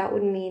 sorry, because that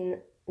would mean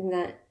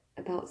that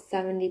about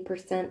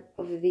 70%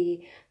 of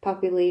the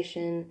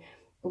population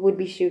would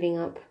be shooting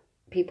up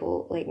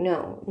people. Like,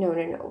 no,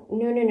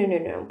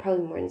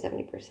 probably more than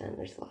 70%.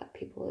 There's a lot of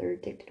people that are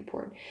addicted to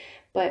porn,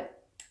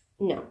 but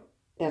no,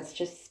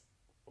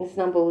 it's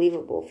not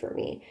believable for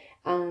me.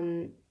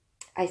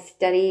 I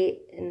study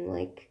and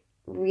like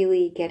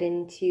really get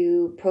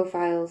into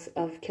profiles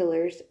of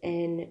killers,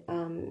 and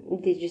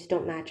they just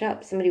don't match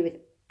up. Somebody with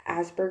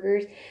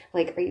Asperger's,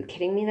 like, are you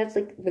kidding me? That's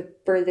like the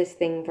furthest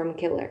thing from a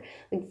killer.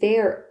 Like, they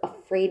are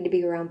afraid to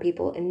be around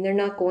people, and they're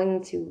not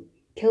going to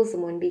kill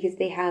someone because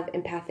they have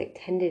empathic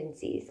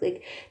tendencies.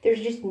 Like, there's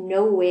just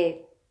no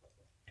way.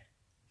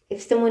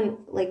 If someone,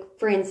 like,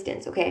 for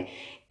instance, okay,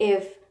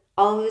 if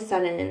all of a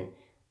sudden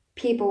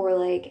people were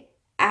like,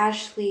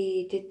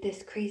 Ashley did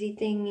this crazy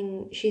thing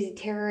and she's a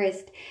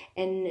terrorist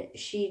and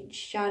she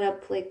shot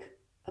up like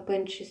a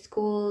bunch of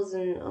schools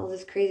and all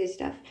this crazy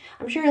stuff,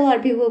 I'm sure a lot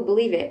of people would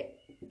believe it,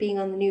 being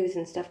on the news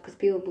and stuff, because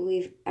people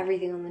believe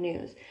everything on the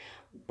news.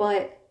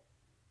 But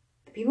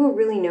the people who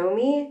really know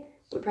me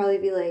would probably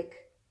be like,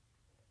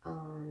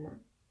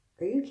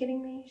 are you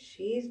kidding me?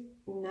 She's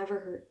never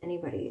hurt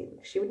anybody.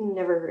 She would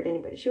never hurt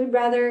anybody. She would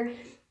rather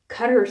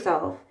cut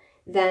herself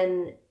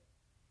than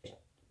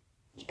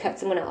cut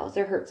someone else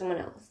or hurt someone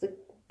else. Like,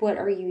 what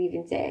are you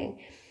even saying?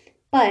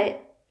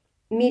 But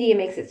media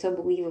makes it so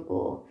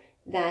believable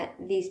that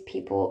these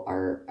people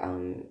are,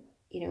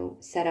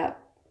 set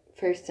up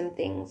for some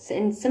things.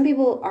 And some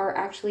people are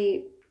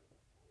actually,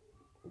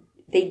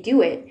 they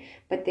do it,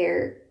 but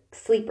they're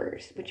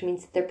sleepers, which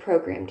means they're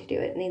programmed to do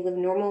it. And they live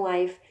normal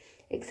life,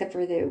 except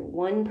for the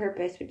one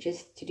purpose, which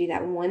is to do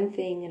that one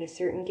thing at a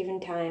certain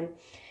given time.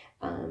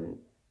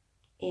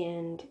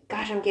 And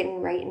gosh, I'm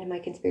getting right into my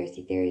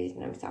conspiracy theories,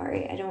 and I'm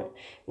sorry. I don't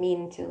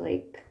mean to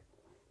like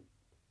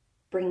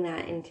bring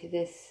that into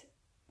this,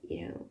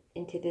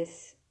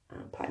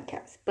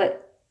 podcast.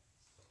 But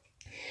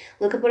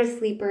look up what a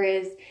sleeper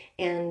is,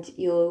 and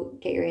you'll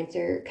get your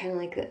answer. Kind of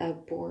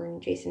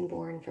like Jason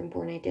Bourne from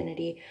Bourne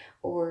Identity,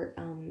 or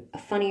a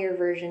funnier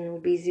version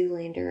would be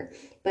Zoolander,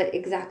 but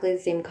exactly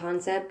the same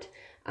concept,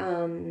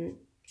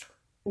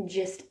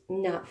 just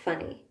not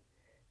funny.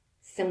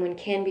 Someone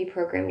can be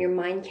programmed. Your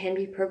mind can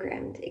be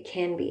programmed. It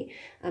can be.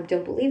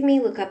 Don't believe me?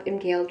 Look up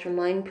MK Ultra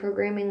mind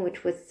programming,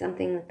 which was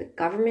something that the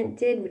government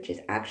did, which is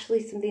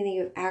actually something that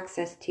you have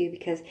access to,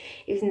 because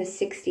it was in the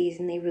 60s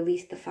and they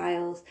released the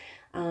files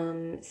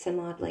some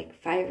odd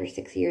like 5 or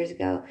 6 years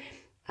ago.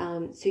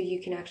 So you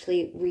can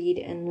actually read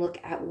and look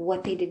at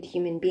what they did to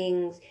human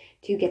beings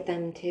to get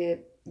them to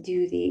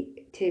do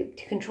to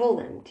control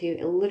them,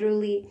 to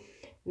literally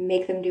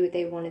make them do what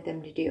they wanted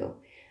them to do.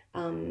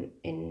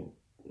 And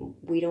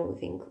we don't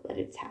think that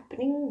it's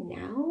happening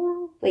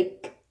now.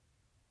 Like,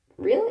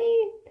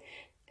 really,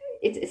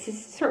 it's a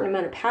certain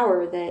amount of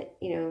power that,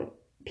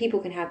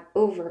 people can have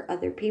over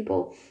other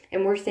people.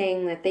 And we're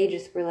saying that they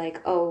just were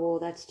like, oh, well,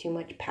 that's too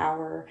much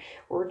power.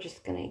 We're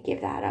just going to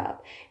give that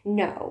up.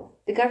 No,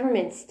 the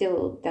government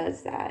still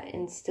does that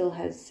and still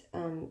has,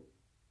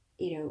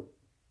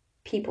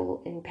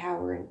 people in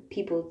power and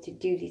people to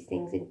do these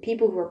things and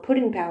people who are put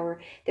in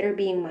power that are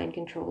being mind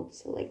controlled.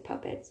 So like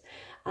puppets.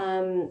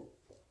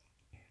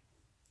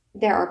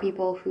 There are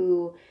people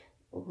who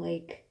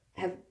like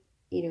have,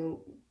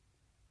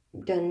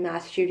 done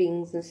mass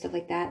shootings and stuff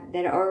like that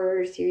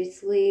are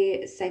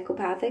seriously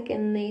psychopathic,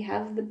 and they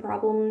have the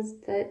problems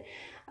that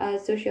a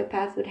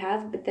sociopath would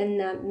have, but then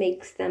that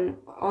makes them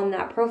on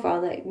that profile,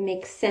 that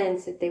makes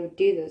sense that they would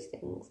do those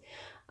things.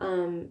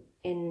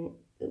 And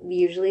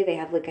usually they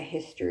have like a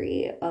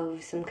history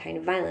of some kind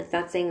of violence.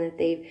 Not saying that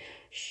they've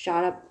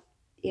shot up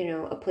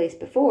a place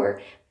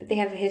before, but they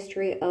have a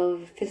history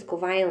of physical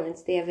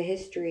violence. They have a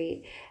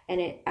history, and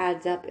it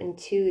adds up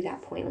into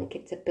that point. Like,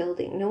 it's a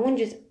building. No one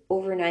just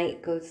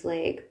overnight goes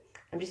like,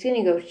 I'm just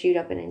gonna go shoot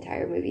up an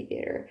entire movie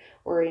theater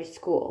or a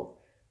school.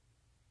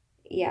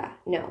 Yeah,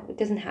 no, it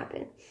doesn't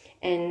happen.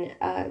 And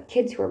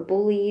kids who are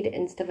bullied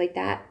and stuff like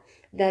that,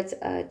 that's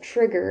a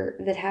trigger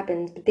that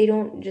happens, but they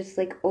don't just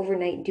like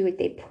overnight do it.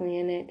 They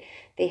plan it.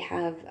 They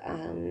have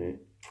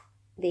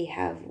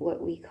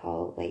what we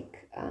call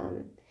like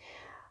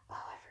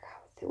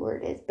the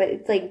word is, but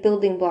it's like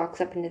building blocks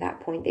up into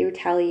that point. They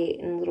retaliate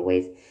in little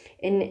ways,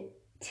 and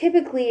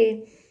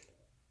typically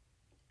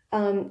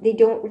they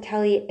don't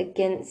retaliate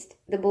against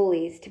the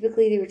bullies.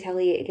 Typically they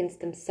retaliate against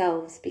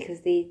themselves,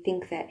 because they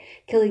think that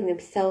killing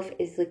themselves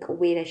is like a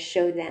way to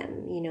show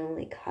them,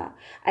 like,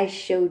 I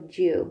showed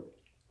you.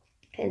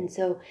 And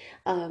so,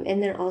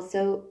 and then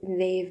also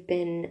they've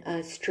been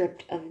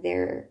stripped of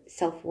their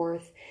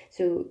self-worth.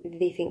 So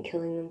they think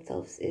killing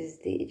themselves is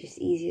the just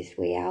easiest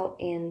way out.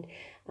 And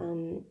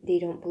they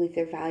don't believe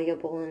they're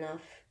valuable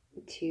enough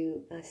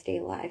to stay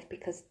alive,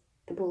 because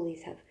the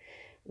bullies have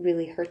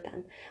really hurt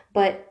them.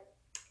 But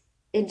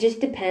it just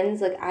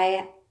depends. Like,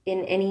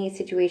 in any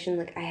situation,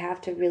 like, I have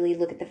to really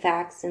look at the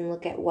facts and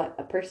look at what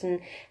a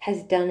person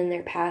has done in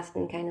their past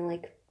and kind of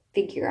like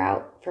figure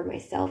out for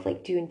myself,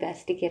 like do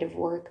investigative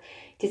work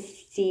to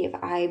see if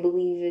I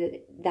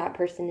believe that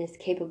person is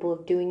capable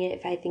of doing it,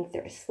 if I think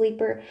they're a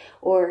sleeper,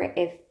 or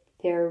if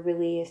they're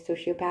really a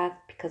sociopath,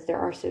 because there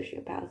are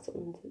sociopaths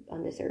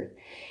on this earth.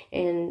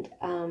 And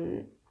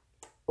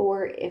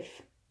or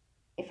if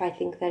I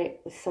think that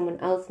it was someone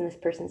else and this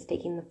person's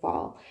taking the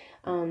fall.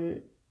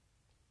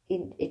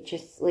 It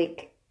just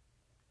like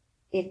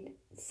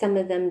some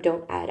of them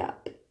don't add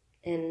up,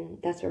 and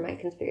that's where my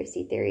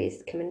conspiracy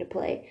theories come into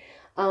play.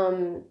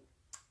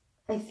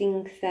 I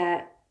think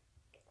that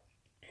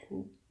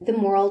the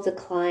moral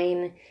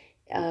decline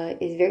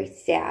is very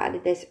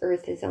sad. This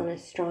earth is on a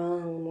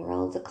strong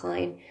moral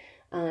decline.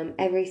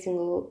 Every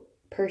single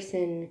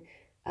person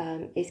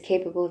is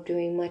capable of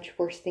doing much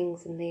worse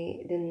things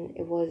than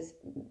it was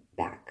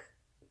back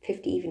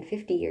 50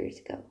 years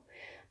ago.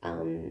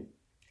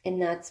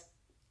 And that's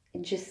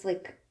just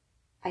like,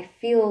 I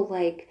feel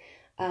like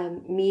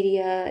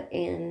media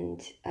and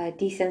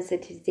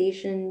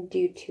desensitization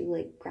due to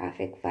like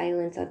graphic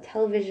violence on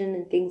television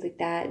and things like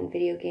that and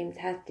video games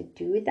has to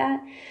do with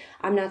that.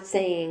 I'm not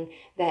saying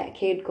that a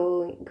kid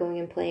going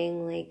and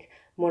playing like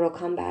Mortal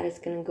Kombat is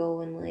gonna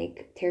go and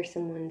like tear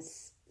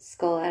someone's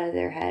skull out of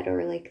their head,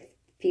 or like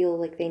feel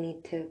like they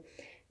need to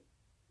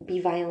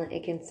be violent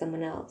against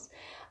someone else.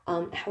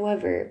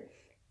 However,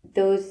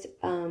 those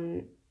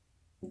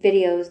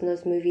videos and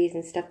those movies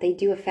and stuff, they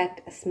do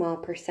affect a small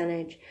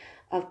percentage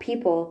of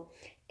people.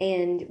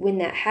 And when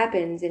that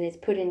happens and it's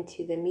put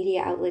into the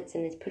media outlets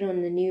and it's put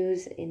on the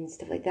news and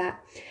stuff like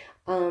that,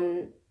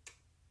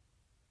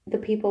 the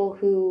people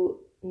who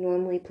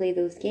normally play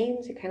those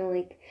games are kind of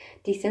like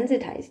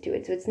desensitized to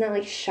it. So it's not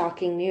like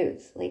shocking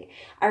news. Like,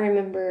 I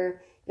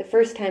remember the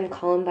first time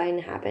Columbine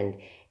happened,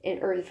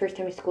 or the first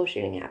time a school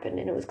shooting happened,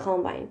 and it was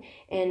Columbine.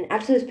 And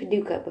actually it was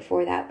Paducah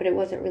before that, but it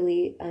wasn't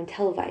really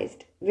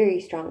televised very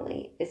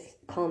strongly as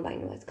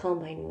Columbine was.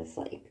 Columbine was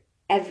like,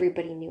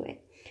 everybody knew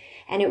it.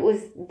 And it was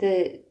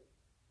the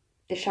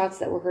shots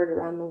that were heard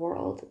around the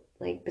world,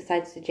 like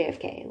besides the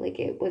JFK, like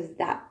it was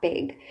that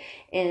big.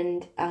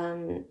 And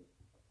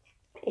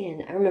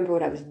I remember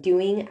what I was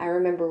doing. I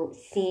remember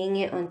seeing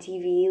it on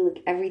TV,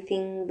 like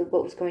everything,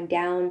 what was going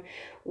down,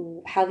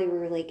 how they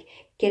were like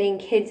getting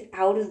kids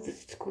out of the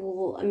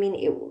school. I mean,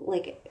 it was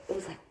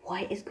like,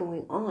 what is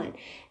going on?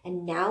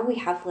 And now we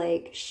have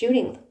like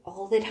shootings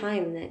all the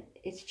time that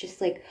it's just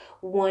like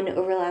one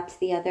overlaps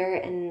the other,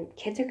 and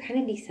kids are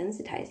kind of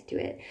desensitized to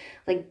it.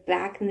 Like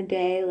back in the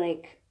day,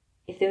 like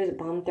if there was a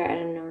bomb threat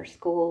in our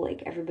school,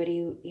 like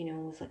everybody,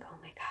 was like, oh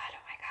my God,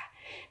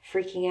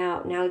 freaking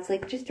out. Now it's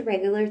like just a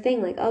regular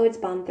thing, like, oh, it's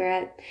bomb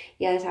threat.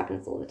 Yeah, this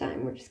happens all the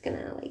time. We're just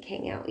gonna like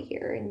hang out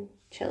here and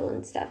chill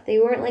and stuff.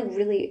 They're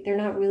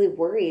not really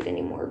worried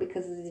anymore,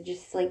 because it's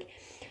just like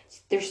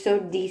they're so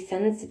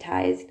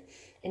desensitized,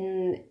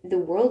 and the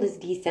world is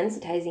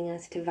desensitizing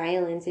us to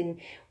violence,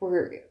 and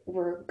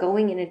we're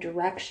going in a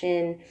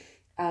direction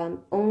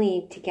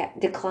only to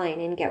decline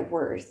and get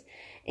worse.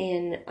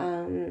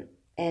 And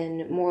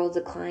moral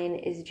decline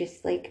is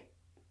just like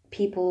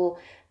people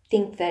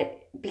think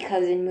that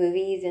because in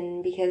movies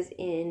and because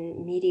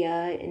in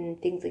media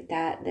and things like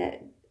that,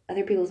 that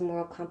other people's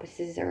moral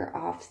compasses are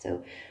off.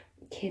 So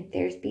could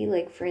there's be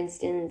like, for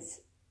instance,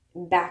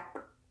 back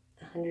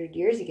 100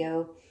 years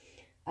ago,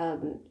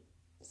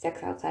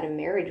 sex outside of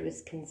marriage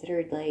was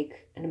considered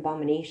like an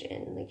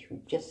abomination. Like,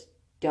 you just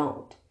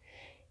don't.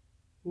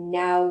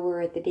 Now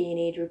we're at the day and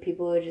age where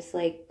people are just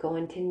like go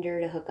on Tinder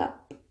to hook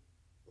up.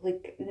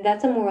 Like,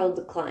 that's a moral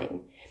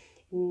decline.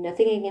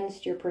 Nothing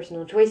against your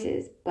personal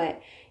choices,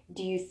 but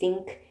do you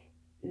think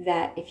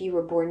that if you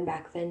were born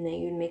back then that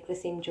you'd make the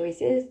same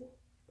choices?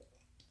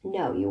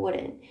 No, you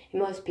wouldn't.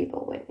 Most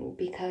people wouldn't,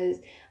 because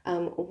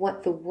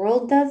what the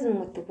world does and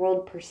what the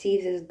world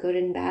perceives as good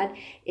and bad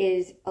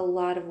is a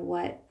lot of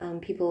what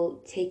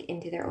people take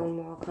into their own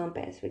moral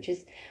compass, which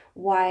is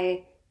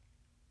why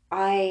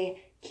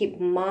I keep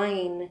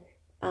mine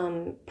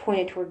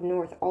pointed toward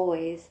north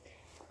always,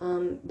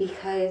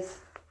 because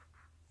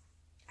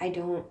I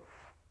don't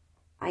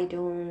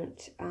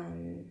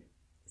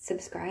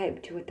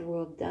subscribe to what the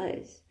world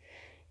does,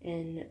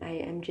 and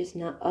I'm just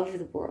not of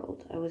the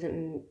world. I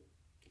wasn't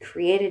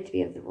created to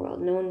be of the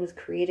world. No one was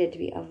created to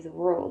be of the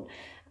world.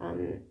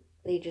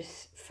 They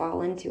just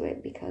fall into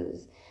it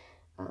because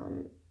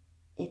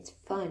it's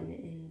fun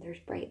and there's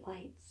bright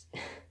lights.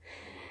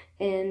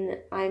 And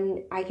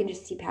I can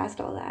just see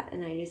past all that,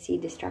 and I just see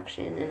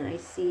destruction, and I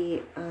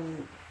see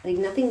like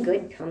nothing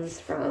good comes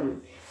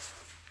from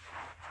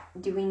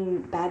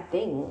doing bad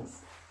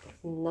things.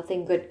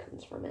 Nothing good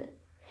comes from it.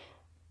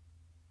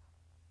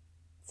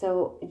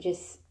 So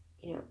just,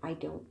 I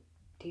don't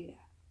do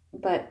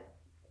that. But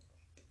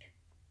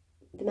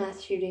the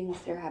mass shootings,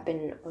 they're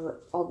happening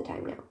all the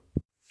time now.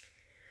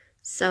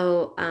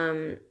 So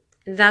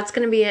that's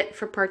going to be it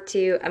for part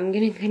 2. I'm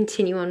going to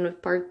continue on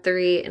with part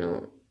 3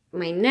 in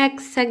my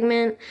next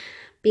segment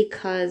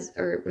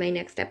or my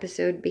next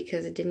episode,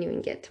 because it didn't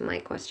even get to my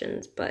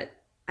questions. But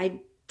I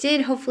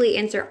did hopefully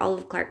answer all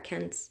of Clark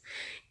Kent's,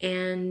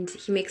 and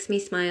he makes me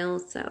smile,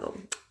 so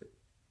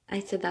I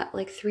said that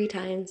like 3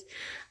 times.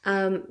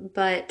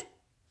 But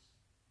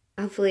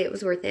hopefully it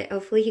was worth it.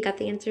 Hopefully he got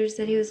the answers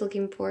that he was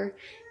looking for.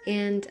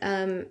 And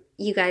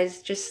you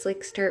guys just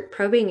like start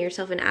probing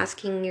yourself and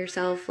asking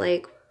yourself,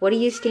 like, what do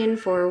you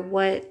stand for?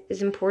 What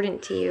is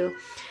important to you?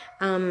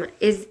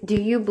 Do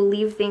you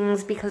believe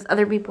things because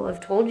other people have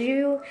told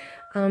you?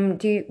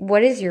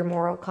 What is your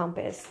moral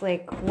compass?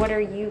 Like, what are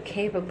you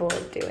capable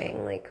of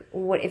doing? Like,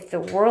 what if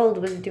the world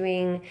was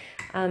doing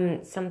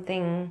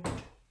something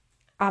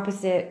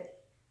opposite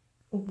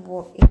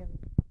what you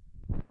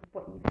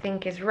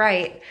think is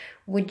right?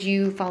 Would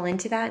you fall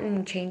into that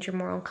and change your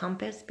moral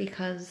compass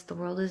because the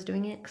world is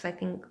doing it? Because I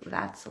think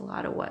that's a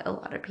lot of what a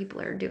lot of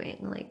people are doing.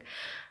 Like,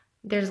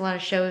 there's a lot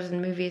of shows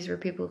and movies where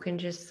people can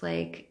just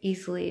like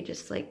easily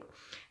just like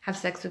have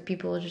sex with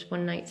people, just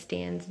one night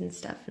stands and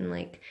stuff, and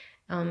like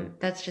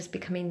that's just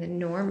becoming the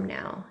norm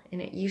now,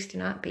 and it used to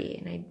not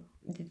be. And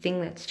the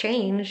thing that's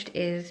changed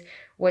is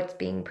what's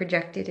being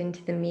projected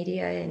into the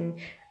media, and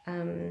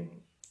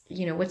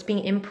what's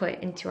being input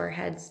into our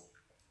heads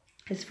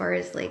as far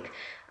as like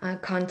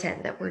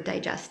content that we're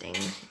digesting.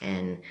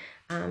 And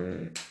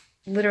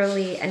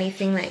literally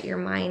anything that your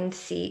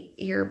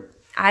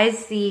eyes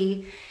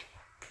see,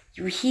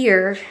 you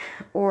hear,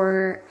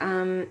 or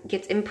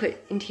gets input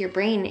into your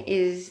brain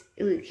is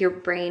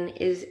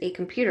a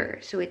computer.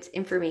 So it's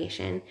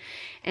information,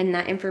 and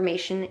that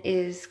information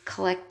is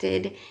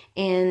collected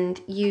and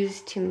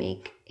used to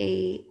make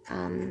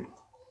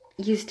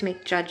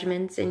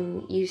judgments,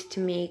 and used to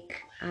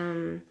make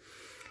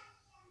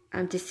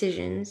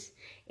decisions.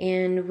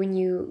 And when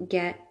you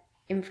get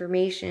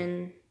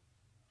information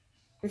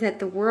that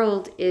the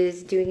world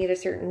is doing it a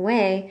certain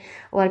way,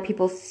 a lot of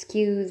people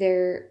skew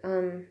their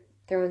own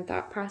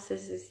thought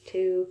processes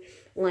to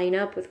line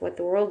up with what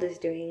the world is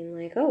doing.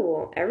 Like, oh,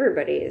 well,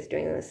 everybody is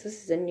doing this.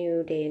 This is a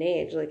new day and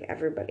age. Like,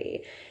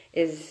 everybody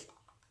is,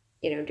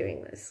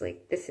 doing this.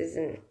 Like, this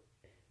isn't,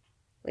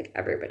 like,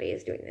 everybody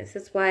is doing this.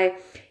 That's why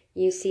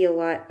you see a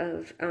lot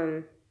of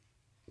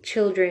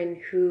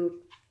children who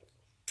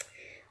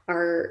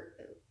are,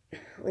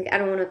 like, I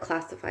don't want to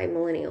classify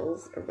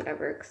millennials or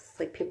whatever, because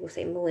like people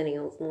say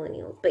millennials,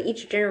 but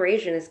each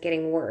generation is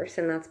getting worse,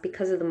 and that's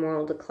because of the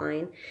moral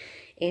decline.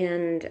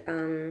 And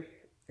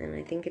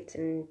I think it's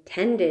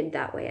intended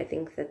that way. I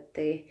think that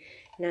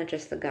not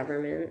just the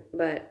government,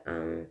 but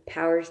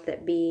powers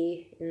that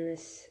be in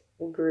this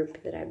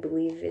group that I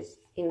believe is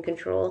in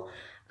control,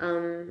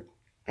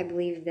 I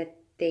believe that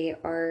they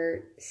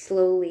are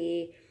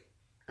slowly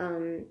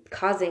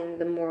causing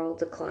the moral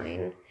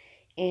decline.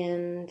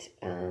 And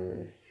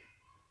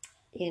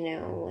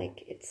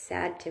like, it's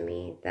sad to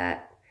me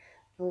that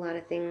a lot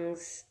of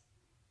things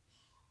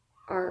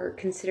are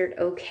considered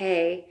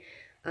okay.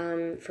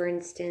 For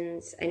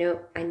instance, I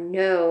know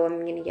I'm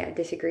going to get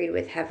disagreed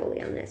with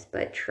heavily on this,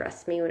 but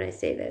trust me when I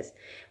say this,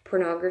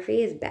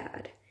 pornography is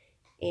bad,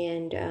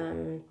 and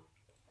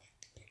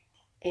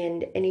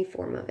any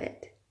form of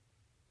it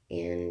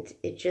and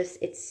it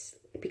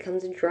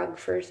becomes a drug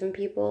for some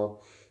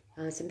people.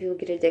 Some people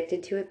get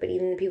addicted to it, but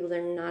even the people that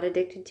are not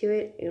addicted to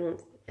it,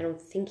 I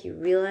don't think you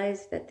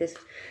realize that this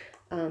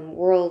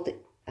world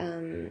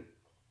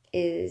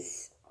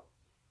is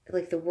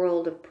like the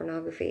world of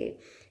pornography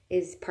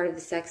is part of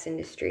the sex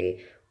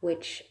industry,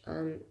 which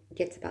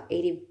gets about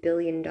 $80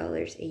 billion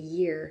a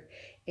year.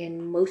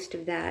 And most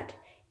of that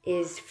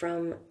is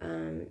from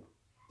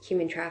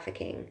human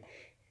trafficking.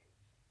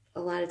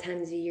 A lot of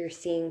times you're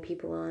seeing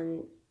people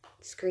on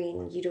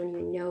screen, you don't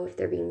even know if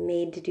they're being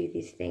made to do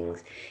these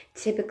things.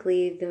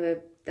 Typically,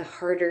 the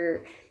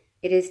harder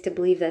it is to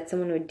believe that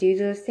someone would do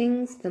those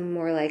things, the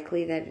more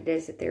likely that it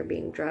is that they're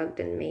being drugged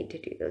and made to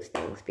do those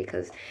things,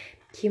 because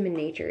human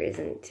nature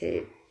isn't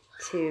to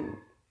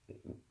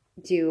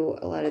do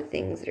a lot of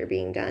things that are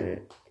being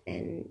done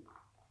and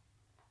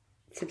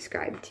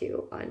subscribed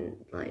to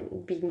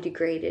online, being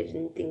degraded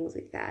and things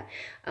like that.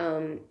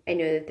 I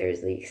know that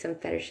there's like some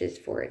fetishes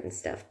for it and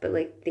stuff, but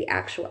like the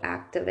actual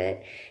act of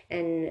it,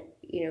 and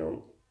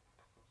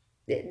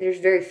there's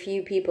very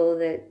few people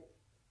that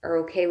are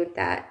okay with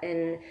that.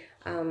 And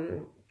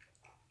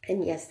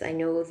yes, I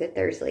know that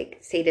there's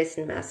like sadists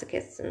and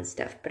masochists and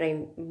stuff, but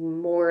I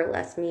more or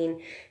less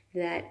mean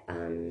that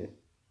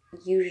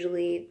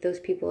usually those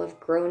people have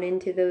grown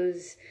into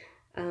those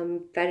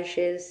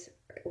fetishes,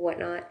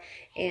 whatnot,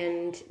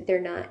 and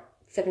they're not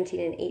 17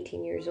 and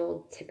 18 years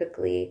old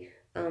typically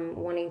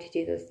wanting to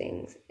do those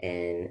things.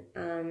 And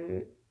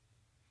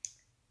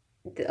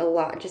a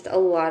lot of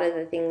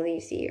the things that you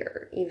see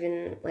are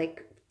even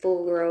like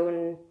full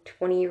grown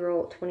 20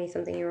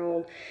 something year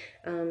old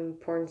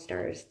porn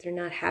stars. They're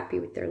not happy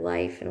with their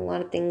life, and a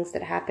lot of things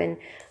that happen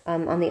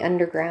on the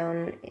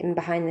underground and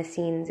behind the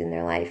scenes in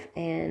their life.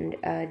 And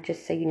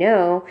just so you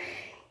know,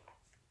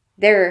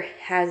 there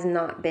has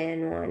not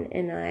been one,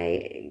 and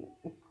I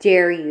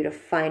dare you to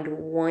find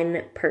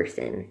one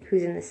person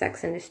who's in the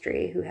sex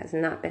industry who has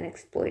not been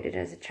exploited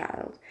as a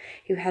child,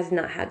 who has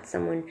not had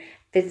someone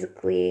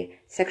physically,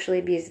 sexually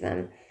abuse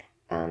them,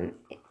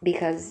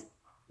 because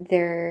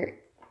there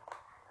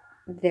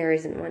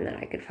isn't one that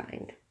I could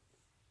find.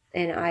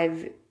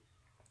 And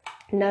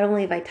not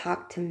only have I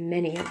talked to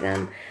many of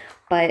them,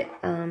 but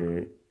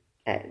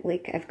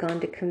I've gone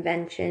to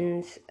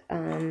conventions,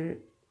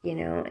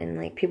 and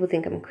like people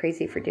think I'm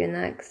crazy for doing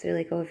that, because they're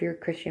like, oh, if you're a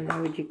Christian, why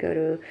would you go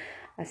to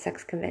a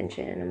sex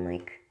convention? And I'm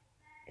like,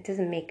 it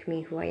doesn't make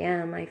me who I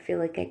am. I feel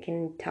like I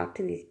can talk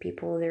to these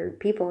people. They're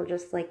people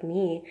just like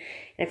me,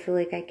 and I feel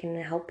like I can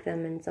help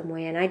them in some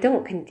way. And I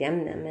don't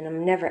condemn them, and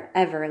I'm never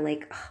ever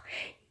like, oh,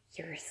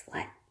 you're a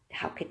slut.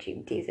 How could you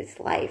do this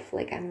life?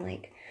 Like, I'm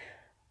like,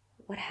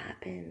 what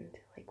happened?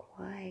 Like,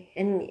 why?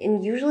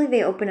 And usually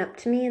they open up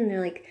to me and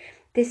they're like,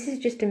 this is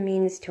just a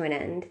means to an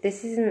end.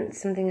 This isn't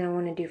something I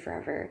want to do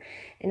forever.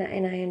 And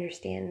I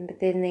understand.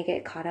 But then they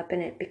get caught up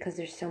in it because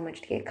there's so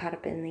much to get caught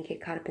up in. They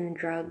get caught up in the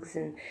drugs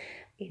and,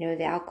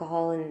 the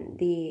alcohol and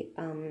the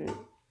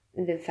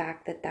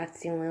fact that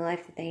that's the only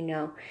life that they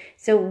know.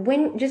 So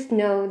just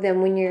know that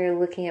when you're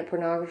looking at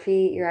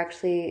pornography, you're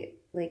actually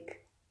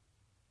like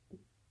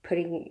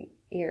putting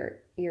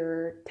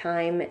your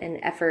time and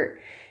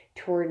effort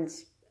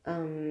towards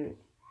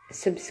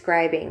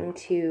subscribing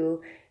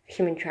to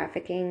human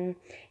trafficking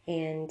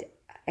and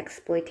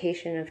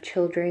exploitation of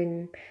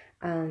children.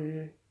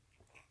 I'm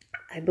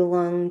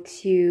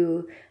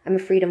a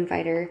freedom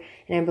fighter,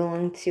 and I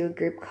belong to a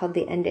group called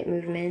the End It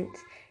Movement,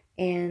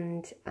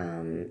 and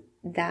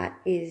that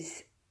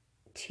is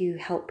to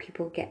help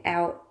people get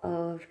out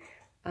of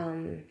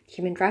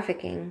human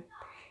trafficking.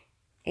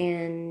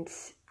 And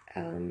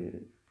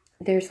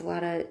there's a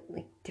lot of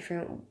like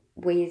different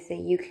ways that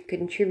you could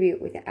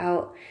contribute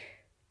without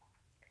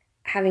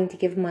having to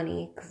give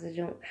money, because I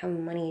don't have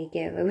money to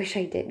give. I wish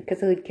I did,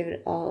 because I would give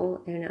it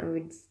all, and I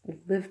would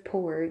live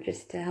poor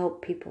just to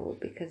help people,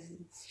 because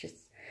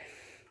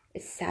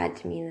it's sad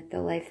to me that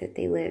the life that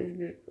they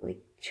live,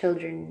 like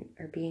children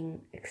are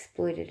being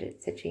exploited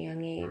at such a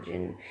young age,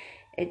 and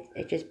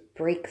it just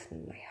breaks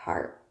my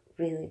heart,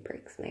 really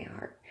breaks my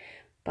heart.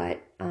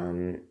 But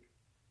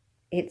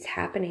it's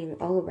happening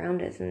all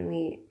around us, and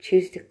we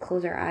choose to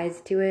close our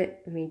eyes to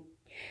it. And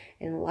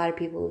a lot of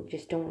people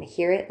just don't want to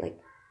hear it. Like,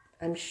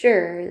 I'm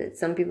sure that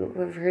some people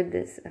who have heard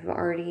this have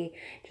already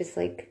just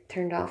like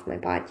turned off my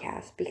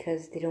podcast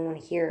because they don't want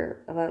to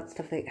hear about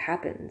stuff that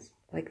happens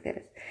like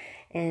this.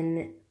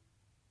 And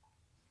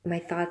my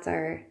thoughts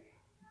are,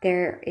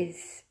 there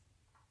is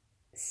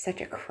such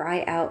a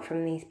cry out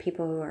from these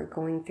people who are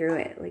going through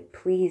it. Like,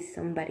 please,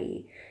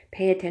 somebody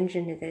pay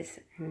attention to this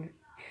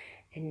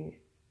and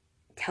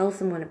tell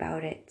someone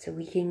about it so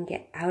we can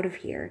get out of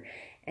here.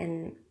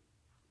 And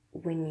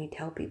when you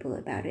tell people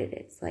about it,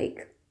 it's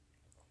like,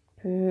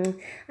 I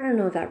don't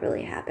know if that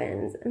really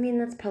happens. I mean,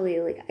 that's probably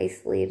like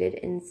isolated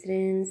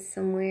incidents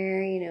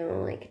somewhere,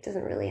 like it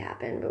doesn't really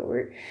happen. But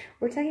we're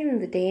talking about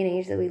the day and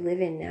age that we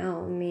live in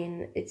now. I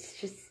mean,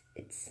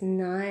 it's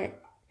not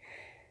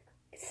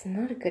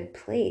a good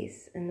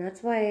place. And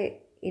that's why,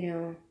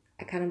 I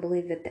kind of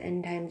believe that the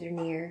end times are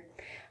near.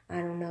 I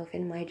don't know if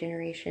in my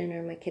generation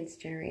or my kids'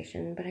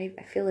 generation, but I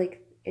feel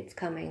like it's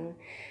coming,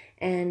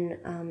 and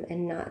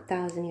not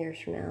 1,000 years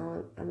from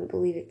now. I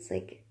believe it's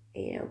like,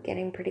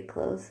 getting pretty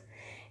close.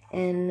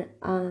 And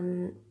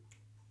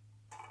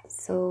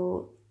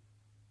so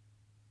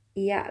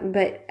yeah,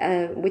 but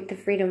with the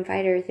freedom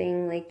fighter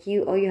thing, like,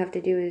 all you have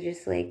to do is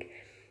just like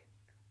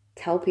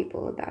tell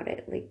people about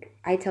it. Like,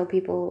 I tell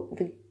people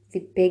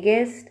the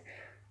biggest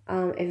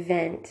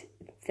event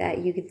that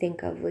you could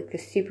think of, like the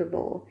Super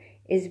Bowl,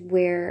 is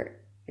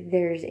where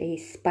there's a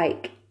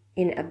spike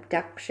in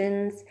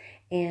abductions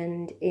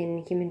and in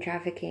human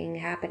trafficking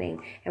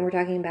happening. And we're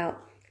talking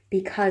about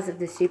because of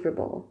the Super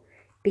Bowl.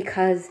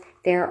 Because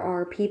there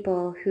are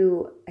people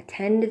who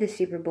attend the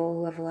Super Bowl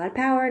who have a lot of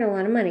power and a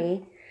lot of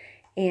money,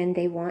 and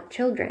they want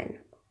children.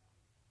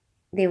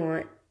 They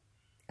want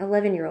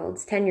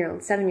 11-year-olds,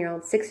 10-year-olds,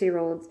 7-year-olds,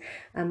 6-year-olds,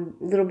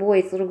 little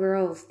boys, little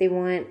girls. They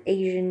want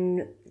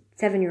Asian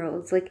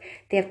 7-year-olds. Like,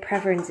 they have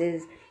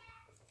preferences.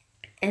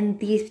 And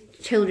these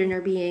children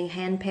are being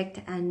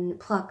handpicked and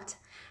plucked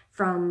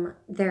from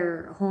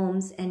their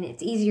homes. And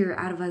it's easier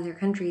out of other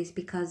countries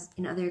because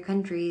in other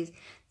countries,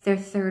 they're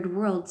third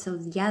world. So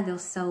yeah, they'll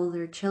sell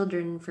their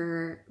children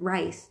for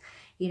rice.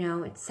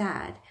 It's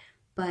sad.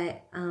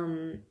 But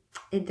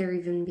they're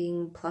even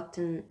being plucked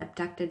and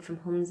abducted from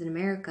homes in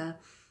America.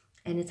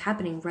 And it's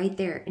happening right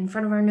there in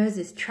front of our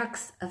noses.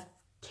 Trucks of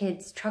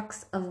kids,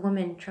 trucks of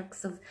women,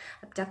 trucks of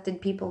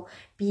abducted people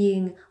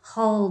being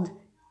hauled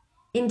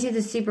into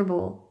the Super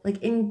Bowl,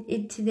 like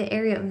into the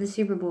area of the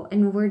Super Bowl.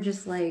 And we're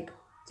just like,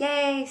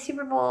 yay,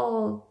 Super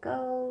Bowl,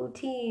 go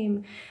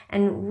team.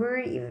 And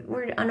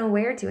we're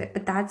unaware to it.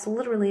 But that's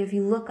literally, if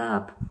you look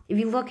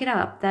it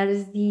up, that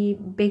is the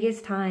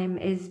biggest time,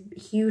 is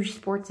huge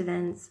sports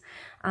events,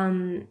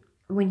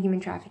 when human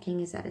trafficking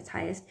is at its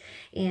highest.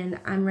 And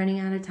I'm running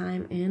out of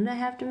time, and I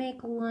have to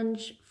make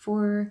lunch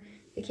for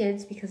the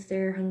kids because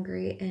they're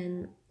hungry,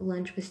 and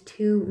lunch was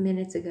 2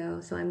 minutes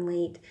ago, so I'm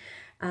late.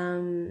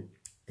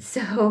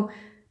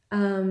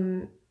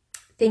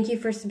 Thank you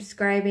for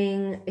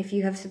subscribing. If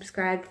you have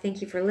subscribed,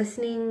 thank you for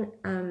listening.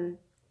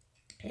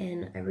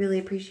 And I really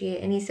appreciate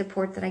any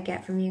support that I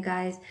get from you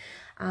guys.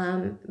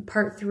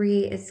 Part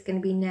 3 is going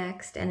to be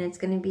next, and it's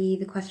going to be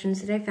the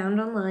questions that I found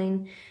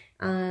online.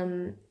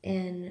 And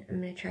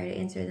I'm going to try to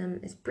answer them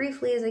as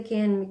briefly as I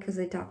can because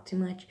I talk too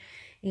much.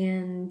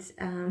 And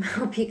I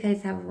hope you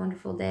guys have a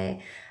wonderful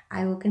day.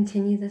 I will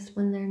continue this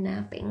when they're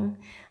napping.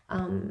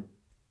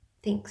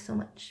 Thanks so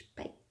much.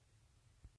 Bye.